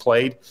always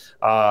played.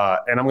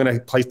 And I'm going to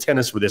play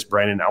tennis with this,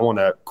 Brandon. I want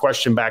to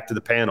question back to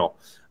the panel.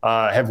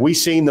 Have we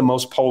seen the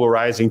most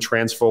polarizing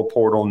transfer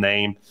portal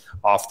name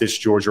off this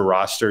Georgia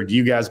roster? Do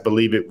you guys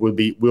believe it will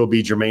be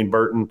Jermaine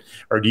Burton,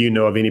 or do you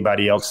know of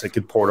anybody else that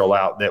could portal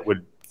out that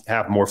would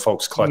have more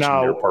folks clutching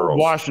their pearls?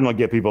 Washington will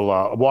get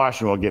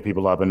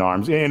people up in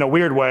arms. In a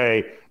weird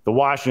way, the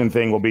Washington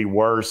thing will be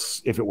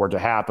worse if it were to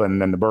happen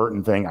than the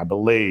Burton thing, I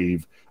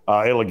believe.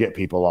 It'll get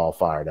people all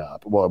fired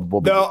up.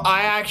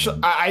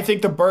 I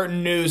think the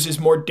Burton news is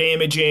more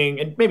damaging,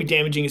 and maybe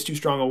damaging is too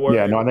strong a word.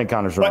 Yeah, no, I think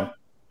Connor's right.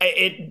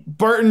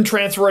 Burton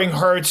transferring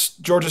hurts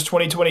Georgia's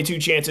 2022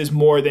 chances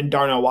more than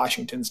Darnell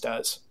Washington's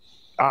does.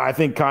 I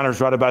think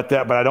Connor's right about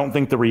that, but I don't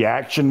think the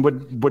reaction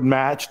would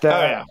match that.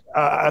 Oh,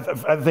 yeah.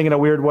 I think in a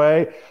weird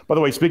way. By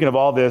the way, speaking of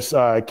all this,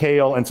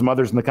 Kale and some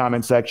others in the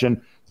comment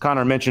section,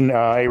 Connor mentioned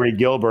Avery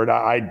Gilbert.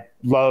 I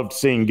loved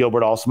seeing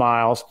Gilbert all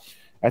smiles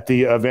at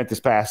the event this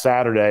past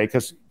Saturday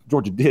because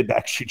Georgia did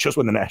actually just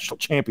win the national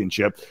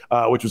championship,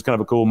 which was kind of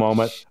a cool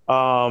moment.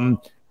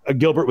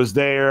 Gilbert was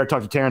there. I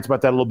talked to Terrence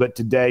about that a little bit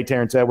today.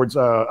 Terrence Edwards,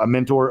 a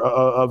mentor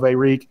of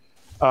Arique.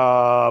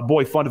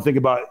 Boy, fun to think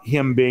about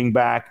him being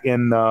back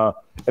in the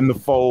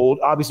fold.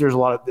 Obviously, there's a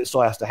lot that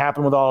still has to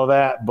happen with all of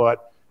that,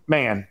 but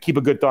man, keep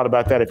a good thought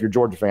about that if you're a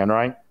Georgia fan,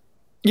 right?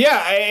 Yeah,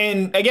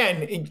 and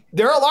again,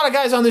 there are a lot of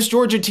guys on this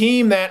Georgia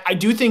team that I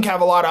do think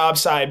have a lot of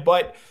upside,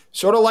 but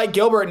sort of like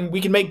Gilbert, and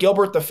we can make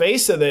Gilbert the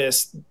face of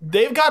this,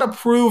 they've got to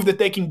prove that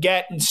they can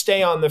get and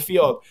stay on the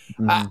field.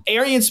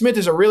 Arian Smith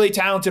is a really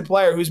talented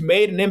player who's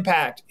made an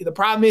impact. The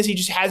problem is he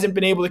just hasn't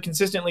been able to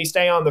consistently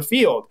stay on the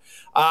field.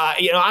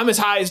 I'm as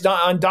high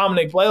on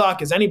Dominic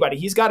Blaylock as anybody.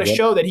 He's got to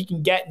show that he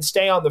can get and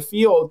stay on the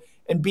field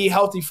and be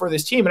healthy for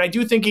this team. And I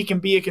do think he can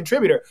be a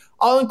contributor.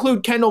 I'll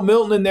include Kendall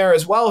Milton in there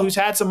as well, who's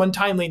had some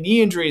untimely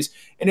knee injuries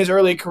in his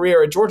early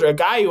career at Georgia, a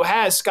guy who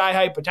has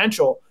sky-high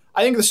potential.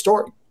 I think the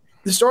story of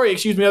this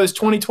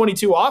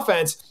 2022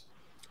 offense,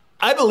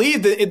 I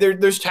believe that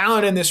there's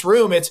talent in this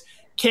room. It's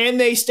can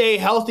they stay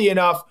healthy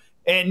enough,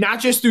 and not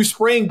just through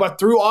spring, but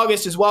through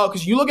August as well?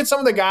 Because you look at some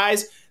of the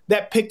guys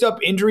that picked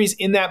up injuries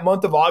in that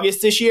month of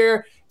August this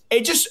year,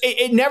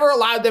 it never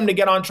allowed them to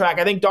get on track.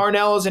 I think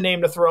Darnell is a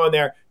name to throw in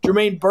there.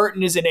 Jermaine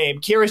Burton is a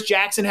name. Kyrus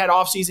Jackson had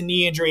offseason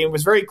knee injury and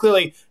was very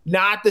clearly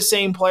not the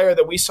same player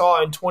that we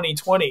saw in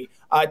 2020.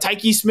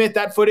 Tyke Smith,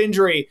 that foot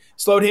injury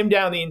slowed him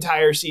down the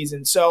entire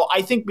season. So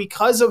I think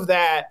because of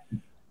that,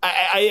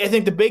 I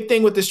think the big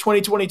thing with this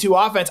 2022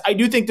 offense, I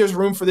do think there's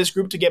room for this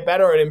group to get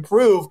better and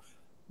improve,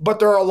 but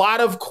there are a lot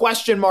of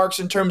question marks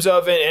in terms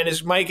of, and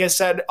as Mike has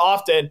said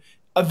often,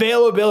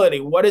 availability.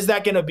 What is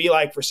that going to be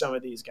like for some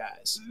of these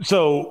guys?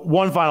 So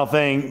one final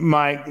thing,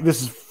 Mike,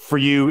 this is for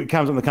you. It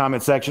comes in the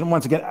comment section.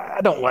 Once again,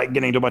 I don't like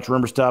getting into a bunch of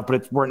rumor stuff,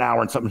 but we're an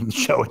hour and something in the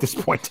show at this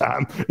point in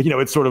time.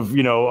 It's sort of,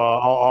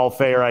 all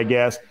fair, I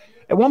guess.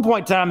 At one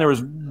point in time, there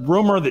was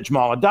rumor that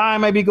Jamal Adai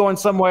may be going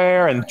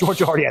somewhere, and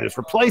Georgia already had his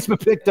replacement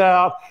picked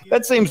out.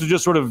 That seems to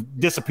just sort of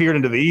disappeared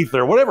into the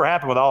ether. Whatever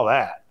happened with all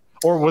that?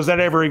 Or was that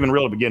ever even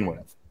real to begin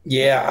with?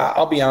 Yeah,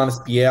 I'll be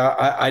honest. Yeah,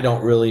 I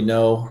don't really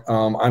know.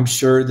 I'm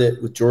sure that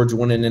with Georgia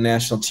winning the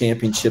national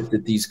championship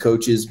that these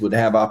coaches would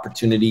have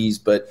opportunities.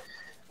 But,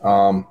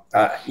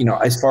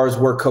 as far as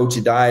where Coach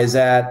Adai is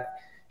at,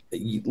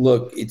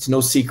 look, it's no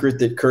secret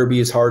that Kirby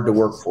is hard to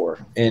work for.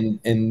 And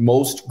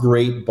most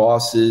great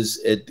bosses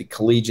at the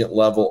collegiate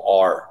level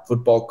are.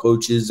 Football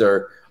coaches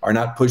are are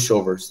not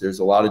pushovers. There's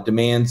a lot of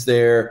demands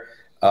there.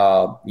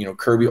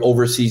 Kirby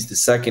oversees the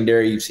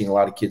secondary. You've seen a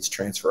lot of kids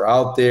transfer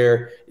out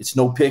there. It's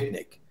no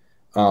picnic.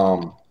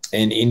 And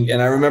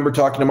I remember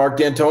talking to Mark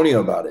D'Antonio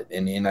about it.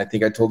 And I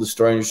think I told the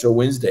story on your show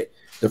Wednesday.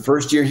 The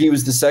first year he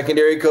was the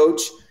secondary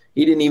coach,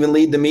 he didn't even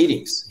lead the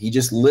meetings. He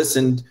just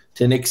listened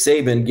to Nick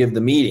Saban give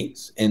the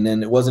meetings. And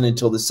then it wasn't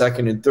until the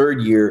second and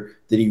third year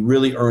that he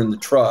really earned the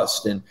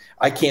trust. And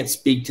I can't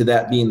speak to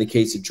that being the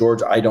case at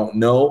Georgia. I don't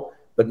know.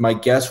 But my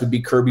guess would be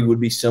Kirby would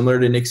be similar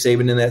to Nick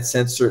Saban in that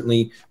sense.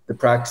 Certainly the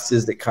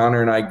practices that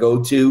Connor and I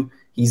go to,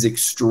 he's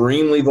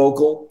extremely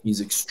vocal.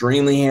 He's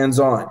extremely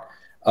hands-on.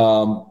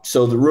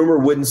 So the rumor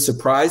wouldn't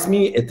surprise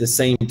me. At the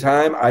same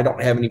time, I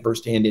don't have any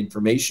firsthand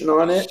information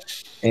on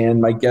it.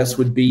 And my guess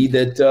would be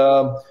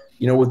that,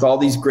 with all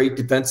these great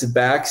defensive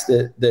backs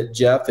that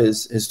Jeff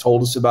has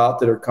told us about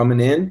that are coming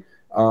in,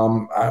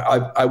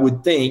 I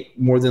would think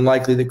more than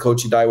likely that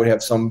Coach Adai would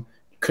have some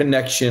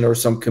connection or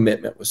some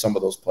commitment with some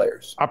of those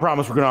players. I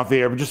promise we're going off the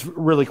air, but just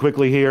really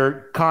quickly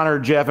here, Connor,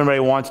 Jeff, anybody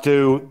wants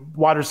to,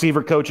 wide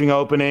receiver coaching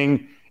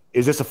opening.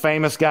 Is this a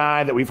famous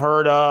guy that we've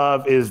heard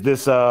of? Is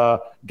this a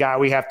guy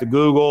we have to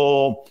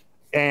Google?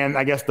 And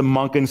I guess the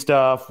Monken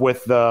stuff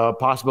with the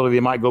possibility he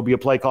might go be a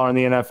play caller in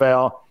the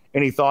NFL.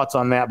 Any thoughts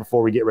on that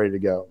before we get ready to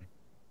go?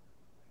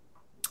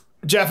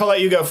 Jeff, I'll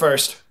let you go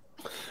first.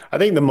 I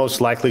think the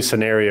most likely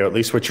scenario, at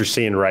least what you're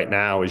seeing right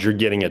now, is you're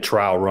getting a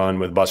trial run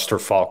with Buster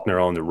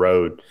Faulkner on the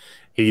road.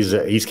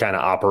 He's kind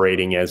of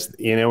operating as,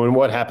 and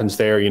what happens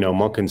there,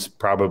 Monken's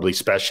probably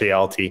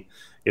specialty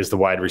is the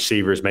wide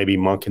receivers. Maybe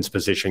Monken's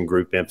position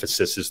group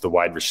emphasis is the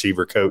wide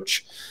receiver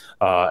coach.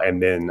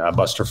 And then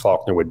Buster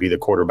Faulkner would be the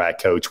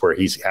quarterback coach, where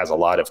he has a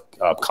lot of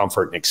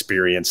comfort and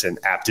experience and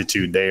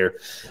aptitude there.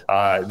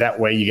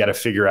 That way you got to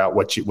figure out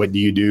what do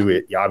you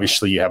do.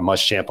 Obviously you have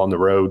Muschamp on the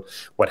road.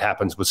 What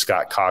happens with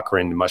Scott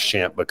Cochran?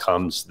 Muschamp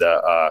becomes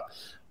the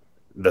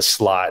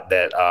slot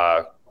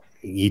that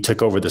he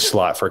took over the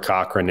slot for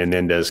Cochran, and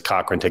then does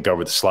Cochran take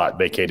over the slot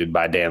vacated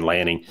by Dan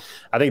Lanning?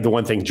 I think the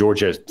one thing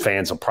Georgia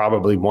fans will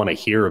probably want to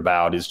hear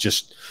about is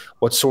just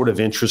what sort of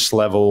interest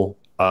level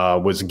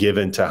was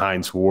given to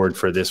Hines Ward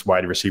for this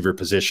wide receiver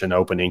position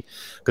opening,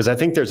 because I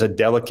think there's a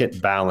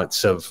delicate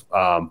balance of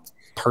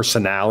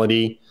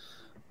personality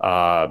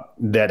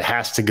that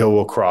has to go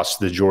across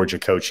the Georgia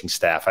coaching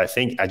staff. I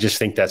just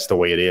think that's the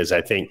way it is.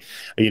 I think,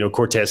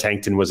 Cortez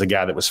Hankton was a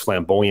guy that was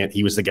flamboyant.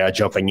 He was the guy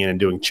jumping in and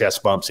doing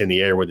chest bumps in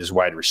the air with his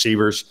wide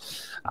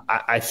receivers.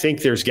 I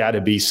think there's got to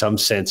be some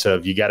sense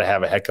of, you got to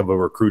have a heck of a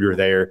recruiter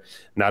there.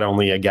 Not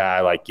only a guy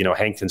like,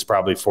 Hankton's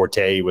probably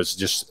forte was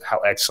just how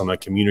excellent a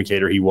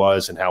communicator he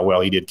was, and how well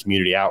he did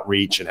community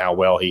outreach, and how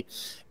well he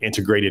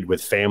integrated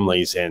with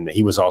families. And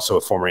he was also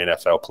a former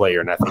NFL player.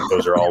 And I think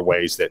those are all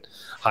ways that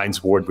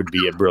Hines Ward would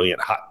be a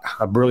brilliant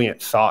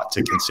thought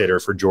to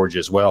consider for Georgia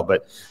as well.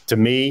 But to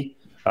me,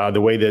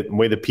 the way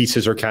the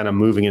pieces are kind of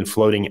moving and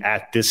floating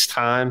at this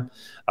time,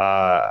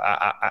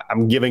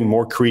 I'm giving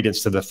more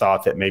credence to the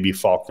thought that maybe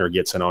Faulkner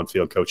gets an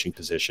on-field coaching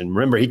position.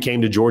 Remember, he came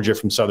to Georgia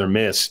from Southern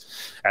Miss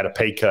at a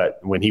pay cut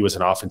when he was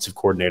an offensive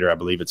coordinator, I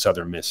believe, at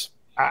Southern Miss.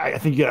 I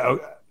think,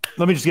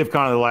 let me just give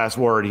Connor the last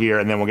word here,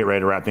 and then we'll get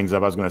ready to wrap things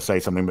up. I was going to say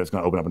something, but it's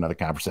going to open up another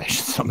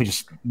conversation. So let me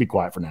just be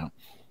quiet for now.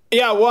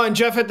 Yeah, one,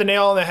 Jeff hit the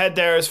nail on the head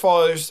there as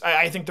far as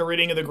I think the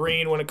reading of the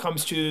green when it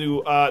comes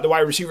to the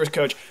wide receivers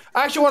coach.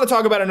 I actually want to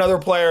talk about another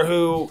player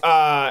who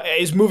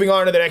is moving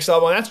on to the next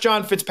level, and that's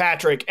John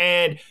Fitzpatrick.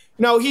 And,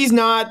 he's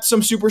not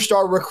some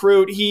superstar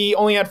recruit. He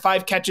only had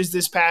 5 catches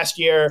this past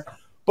year.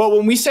 But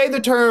when we say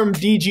the term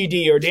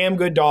DGD, or damn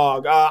good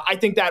dog, I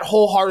think that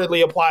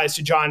wholeheartedly applies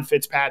to John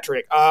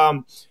Fitzpatrick.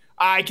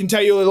 I can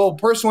tell you a little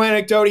personal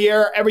anecdote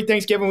here. Every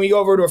Thanksgiving, we go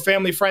over to a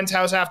family friend's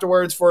house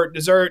afterwards for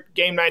dessert,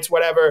 game nights,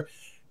 whatever.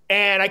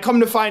 And I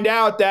come to find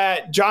out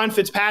that John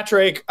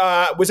Fitzpatrick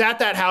was at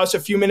that house a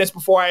few minutes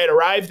before I had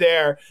arrived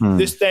there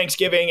this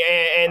Thanksgiving.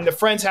 And the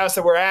friend's house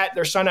that we're at,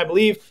 their son, I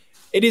believe,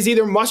 it is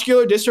either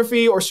muscular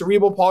dystrophy or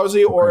cerebral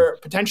palsy, or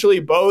potentially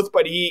both,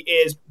 but he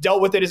is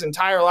dealt with it his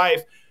entire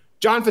life.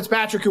 John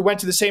Fitzpatrick, who went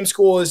to the same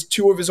school as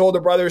 2 of his older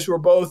brothers, who were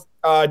both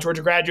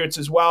Georgia graduates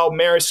as well,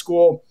 Marist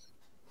School,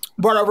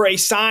 brought over a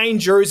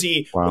signed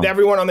jersey with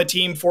everyone on the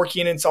team for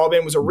Keenan Sullivan.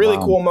 It was a really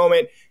cool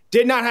moment.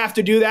 Did not have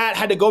to do that.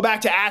 Had to go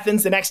back to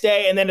Athens the next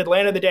day, and then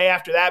Atlanta the day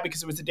after that,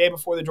 because it was the day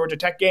before the Georgia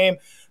Tech game.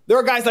 There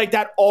are guys like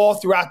that all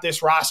throughout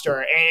this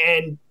roster.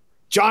 And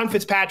John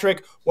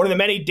Fitzpatrick, one of the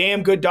many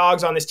damn good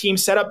dogs on this team,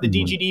 set up the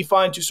DGD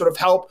fund to sort of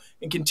help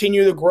and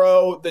continue to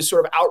grow the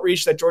sort of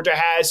outreach that Georgia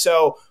has.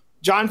 So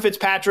John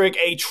Fitzpatrick,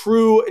 a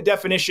true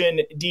definition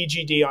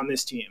DGD on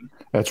this team.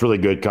 That's really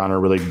good, Connor.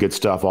 Really good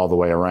stuff all the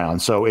way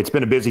around. So it's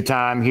been a busy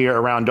time here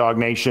around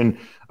DawgNation.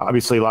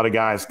 Obviously, a lot of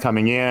guys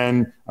coming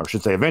in, or I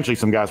should say eventually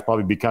some guys will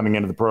probably be coming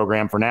into the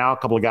program. For now, a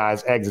couple of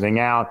guys exiting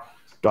out.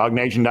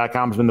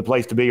 DawgNation.com has been the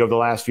place to be over the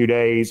last few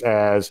days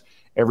as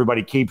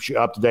everybody keeps you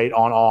up to date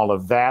on all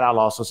of that. I'll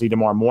also see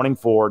tomorrow morning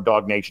for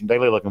DawgNation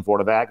Daily. Looking forward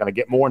to that. Going to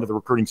get more into the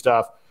recruiting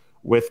stuff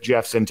with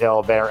Jeff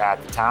Sentell there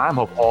at the time.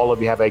 Hope all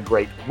of you have a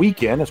great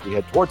weekend as we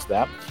head towards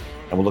that.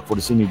 And we'll look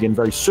forward to seeing you again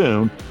very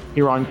soon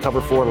here on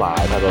Cover 4 Live.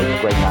 Have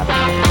a great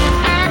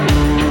night.